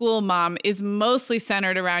as a school mom is mostly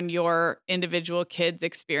centered around your individual kid's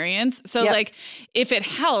experience. So like if it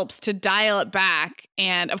helps to dial it back,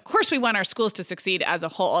 and of course we want our schools to succeed as a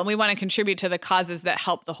whole, and we want to contribute to the causes that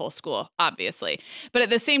help the whole school, obviously. But at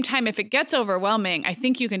the same time, if it gets overwhelming, I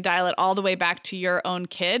think you can dial it all the way back to your own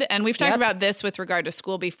kid. And we've talked about this with regard to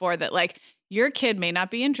school before, that like your kid may not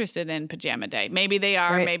be interested in pajama day. Maybe they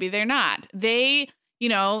are, maybe they're not. You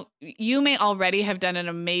know, you may already have done an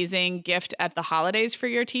amazing gift at the holidays for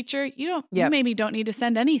your teacher. You maybe don't need to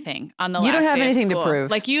send anything on the last day. You don't have anything to prove.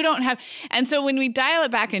 Like you don't have. And so when we dial it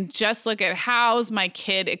back and just look at how's my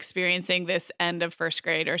kid experiencing this end of first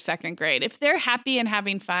grade or second grade, if they're happy and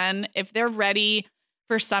having fun, if they're ready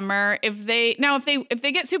for summer, if they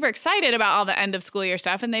get super excited about all the end of school year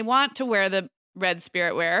stuff and they want to wear the red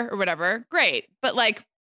spirit wear or whatever, great. But like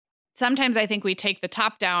sometimes I think we take the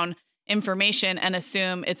top down information and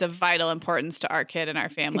assume it's of vital importance to our kid and our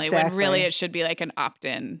family when really it should be like an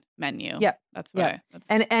opt-in menu. That's what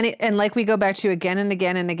and like we go back to again and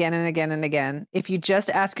again and again and again and again. If you just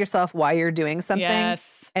ask yourself why you're doing something and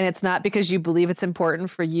it's not because you believe it's important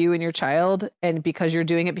for you and your child and because you're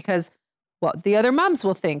doing it because what the other moms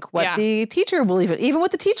will think, what the teacher will even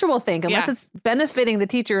what the teacher will think, unless it's benefiting the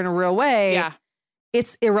teacher in a real way,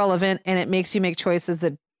 it's irrelevant and it makes you make choices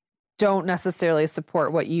that don't necessarily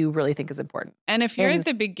support what you really think is important. And if you're at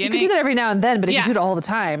the beginning, you can do that every now and then, but if you do it all the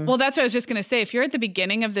time. Well, that's what I was just going to say. If you're at the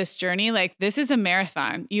beginning of this journey, like this is a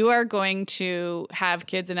marathon. You are going to have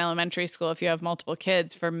kids in elementary school if you have multiple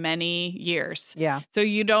kids for many years. Yeah. So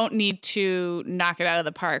you don't need to knock it out of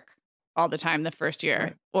the park all the time the first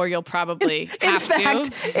year, or you'll probably have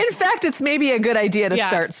to. In fact, it's maybe a good idea to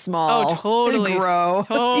start small. Oh, totally. And grow.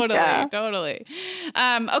 Totally.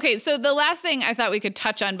 Okay, so the last thing I thought we could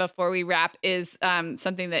touch on before we wrap is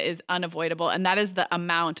something that is unavoidable, and that is the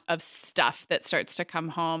amount of stuff that starts to come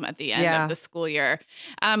home at the end of the school year.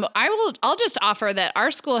 I'll just offer that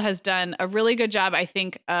our school has done a really good job, I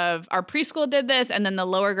think, of our preschool did this, and then the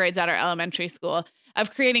lower grades at our elementary school, of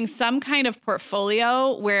creating some kind of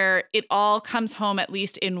portfolio where it all comes home at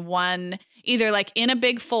least in one, either like in a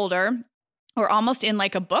big folder or almost in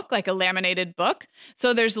like a book, like a laminated book.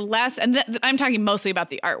 So there's less, and I'm talking mostly about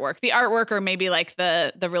the artwork or maybe like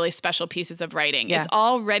the really special pieces of writing. Yeah. It's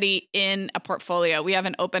already in a portfolio. We have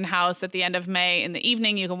an open house at the end of May in the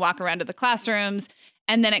evening. You can walk around to the classrooms,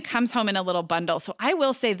 and then it comes home in a little bundle. So I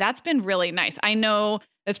will say that's been really nice. I know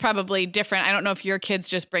it's probably different. I don't know if your kids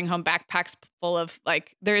just bring home backpacks full of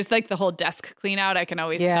like, there's like the whole desk clean out. I can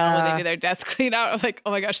always tell when they do their desk clean out. I was like,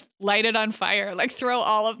 oh my gosh, light it on fire. Like throw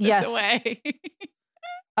all of this away.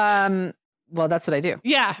 Well, that's what I do.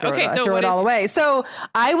 Yeah. I throw it all away. So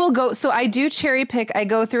I will go. So I do cherry pick. I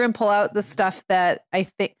go through and pull out the stuff that I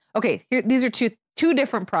think, okay, here, these are two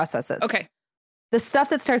different processes. Okay. The stuff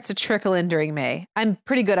that starts to trickle in during May, I'm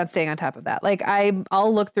pretty good on staying on top of that. Like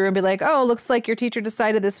I'll look through and be like, oh, looks like your teacher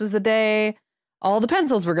decided this was the day all the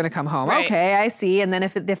pencils were going to come home. Right. Okay, I see. And then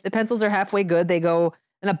if the pencils are halfway good, they go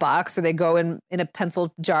in a box or they go in a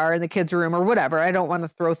pencil jar in the kids' room or whatever. I don't want to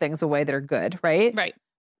throw things away that are good, right? Right.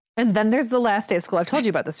 And then there's the last day of school. I've told you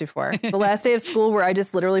about this before. The last day of school where I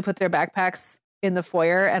just literally put their backpacks in the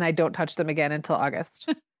foyer and I don't touch them again until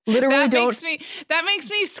August. Literally that makes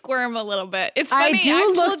me squirm a little bit. It's funny. I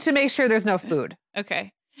do look to make sure there's no food.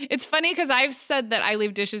 Okay. It's funny because I've said that I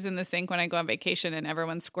leave dishes in the sink when I go on vacation and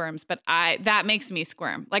everyone squirms, but that makes me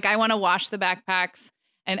squirm. Like I want to wash the backpacks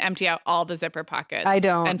and empty out all the zipper pockets. I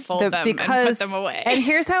don't. And fold them and put them away. And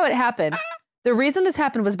here's how it happened. The reason this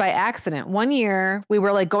happened was by accident. One year we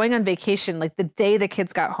were like going on vacation, like the day the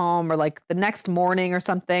kids got home or like the next morning or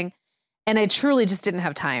something. And I truly just didn't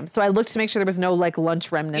have time. So I looked to make sure there was no like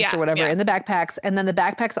lunch remnants or whatever in the backpacks. And then the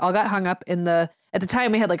backpacks all got hung up at the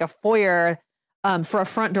time we had like a foyer for a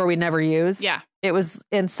front door we never used. Yeah.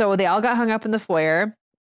 And so they all got hung up in the foyer.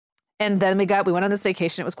 And then we went on this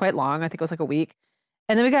vacation. It was quite long. I think it was like a week.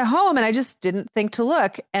 And then we got home and I just didn't think to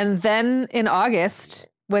look. And then in August,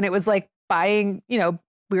 when it was like buying, we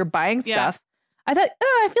were buying stuff. I thought,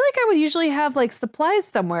 I feel like I would usually have like supplies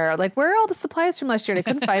somewhere. Like, where are all the supplies from last year? And I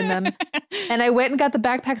couldn't find them. And I went and got the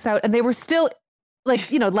backpacks out and they were still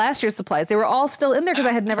like, last year's supplies. They were all still in there because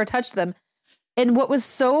I had never touched them. And what was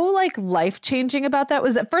so like life-changing about that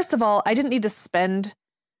was that, first of all, I didn't need to spend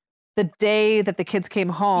the day that the kids came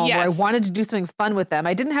home where I wanted to do something fun with them.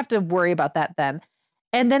 I didn't have to worry about that then.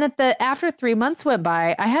 And then after 3 months went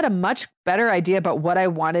by, I had a much better idea about what I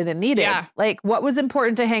wanted and needed. Yeah. Like what was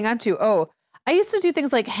important to hang on to. Oh, I used to do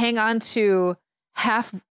things like hang on to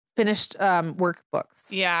half finished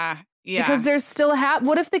workbooks. Yeah. Yeah. Because there's still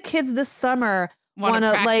what if the kids this summer want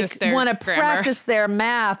to practice their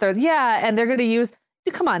math and they're going to use,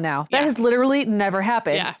 come on now. That has literally never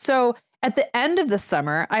happened. Yeah. So at the end of the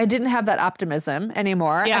summer, I didn't have that optimism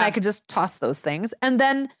anymore and I could just toss those things. And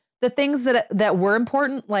then the things that were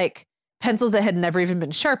important, like pencils that had never even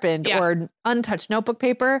been sharpened or untouched notebook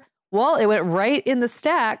paper, well, it went right in the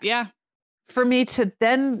stack. Yeah. For me to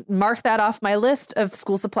then mark that off my list of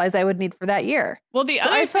school supplies I would need for that year. Well,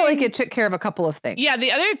 I felt like it took care of a couple of things. Yeah,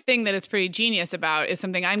 the other thing that it's pretty genius about is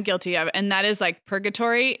something I'm guilty of, and that is like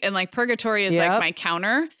purgatory. And like purgatory is like my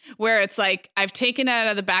counter, where it's like I've taken it out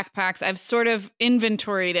of the backpacks, I've sort of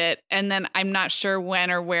inventoried it, and then I'm not sure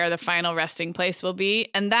when or where the final resting place will be.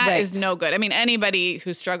 And that is no good. I mean, anybody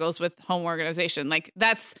who struggles with home organization, like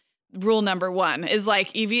that's rule number one is like,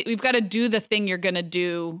 we've got to do the thing you're going to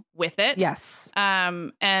do with it. Yes.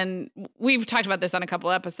 And we've talked about this on a couple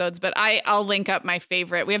episodes, but I'll link up my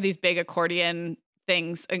favorite. We have these big accordion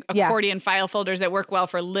things, accordion file folders that work well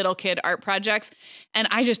for little kid art projects. And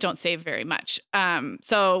I just don't save very much.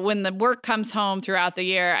 So when the work comes home throughout the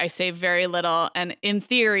year, I save very little. And in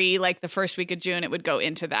theory, like the first week of June, it would go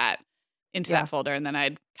into that folder, and then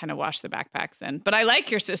I'd kind of wash the backpacks in. But I like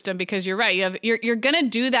your system because you're right. You're going to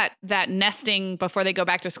do that nesting before they go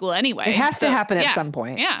back to school anyway. It has to happen at some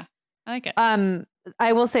point. Yeah. I like it.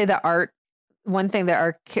 I will say that one thing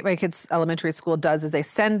that my kids' elementary school does is they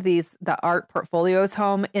send the art portfolios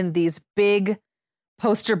home in these big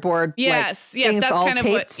poster board things that's all kind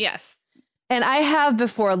taped. Of yes. And I have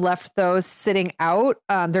before left those sitting out.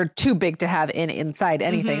 They're too big to have inside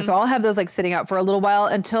anything. Mm-hmm. So I'll have those like sitting out for a little while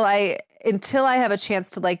until I have a chance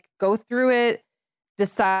to like go through it,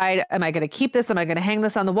 decide, am I going to keep this? Am I going to hang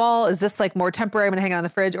this on the wall? Is this like more temporary? I'm going to hang it on the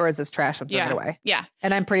fridge, or is this trash? I'm throwing it away. Yeah.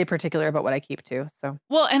 And I'm pretty particular about what I keep too. So,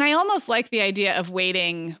 well, and I almost like the idea of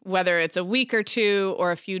waiting, whether it's a week or two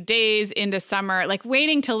or a few days into summer, like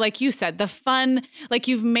waiting till, like you said, the fun, like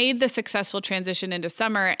you've made the successful transition into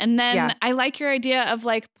summer. And then I like your idea of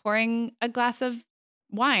like pouring a glass of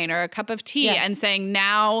wine or a cup of tea and saying,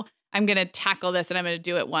 now I'm going to tackle this and I'm going to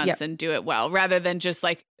do it once and do it well, rather than just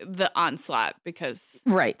like the onslaught, because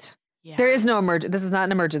there is no emergency. This is not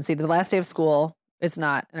an emergency. The last day of school is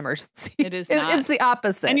not an emergency. It is not. It's the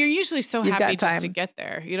opposite. And you're usually so happy just to get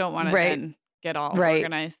there. You don't want to then get all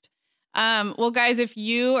organized. Well, guys, if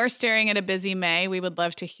you are staring at a busy May, we would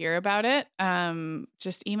love to hear about it.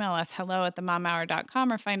 Just email us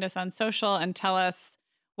hello@themomhour.com or find us on social and tell us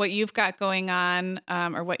what you've got going on,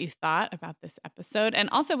 or what you thought about this episode. And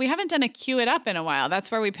also, we haven't done a Cue It Up in a while. That's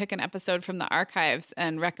where we pick an episode from the archives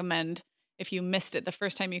and recommend, if you missed it the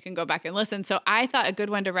first time, you can go back and listen. So I thought a good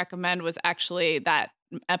one to recommend was actually that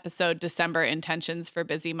episode, December Intentions for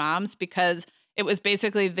Busy Moms, because it was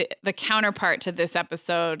basically the counterpart to this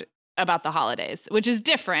episode about the holidays, which is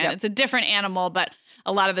different. It's a different animal, but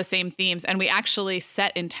a lot of the same themes. And we actually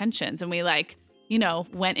set intentions, and we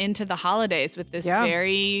went into the holidays with this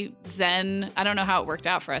very zen. I don't know how it worked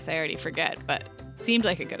out for us. I already forget, but it seemed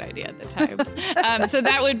like a good idea at the time. So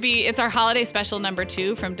that would be, it's our holiday special number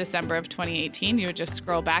 2 from December of 2018. You would just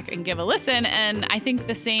scroll back and give a listen. And I think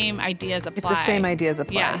the same ideas apply. It's the same ideas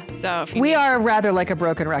apply. Yeah. So we are rather like a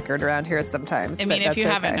broken record around here sometimes. I mean, if you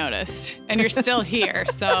haven't noticed, and you're still here,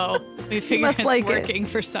 so we figure it's working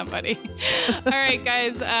for somebody. All right,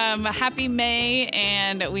 guys. Happy May,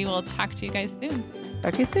 and we will talk to you guys soon.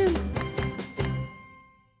 Talk to you soon.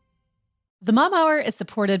 The Mom Hour is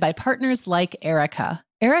supported by partners like Erica.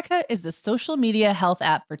 Erica is the social media health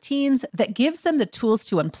app for teens that gives them the tools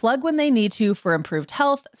to unplug when they need to for improved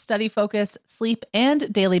health, study focus, sleep,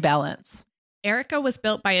 and daily balance. Erica was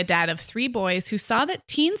built by a dad of 3 boys who saw that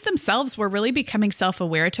teens themselves were really becoming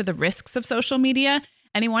self-aware to the risks of social media,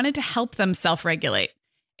 and he wanted to help them self-regulate.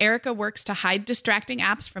 Erica works to hide distracting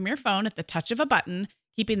apps from your phone at the touch of a button,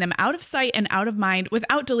 keeping them out of sight and out of mind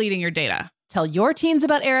without deleting your data. Tell your teens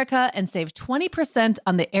about Erica and save 20%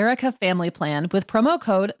 on the Erica family plan with promo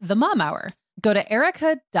code TheMomHour. Go to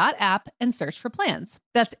erica.app and search for plans.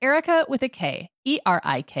 That's Erica with a K,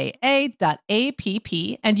 ERIKA.app,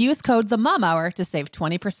 and use code TheMomHour to save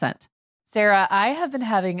 20%. Sarah, I have been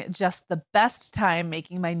having just the best time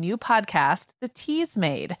making my new podcast, The Teas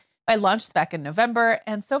Made. I launched back in November,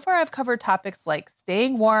 and so far I've covered topics like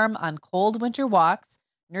staying warm on cold winter walks,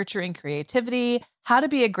 nurturing creativity, how to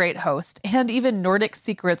be a great host, and even Nordic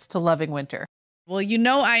secrets to loving winter. Well,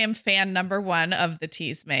 I am fan number 1 of The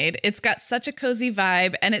Teas Made. It's got such a cozy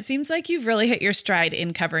vibe, and it seems like you've really hit your stride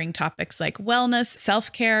in covering topics like wellness,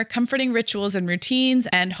 self-care, comforting rituals and routines,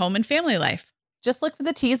 and home and family life. Just look for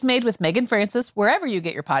The Teas Made with Megan Francis wherever you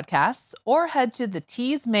get your podcasts, or head to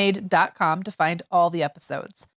theteasmade.com to find all the episodes.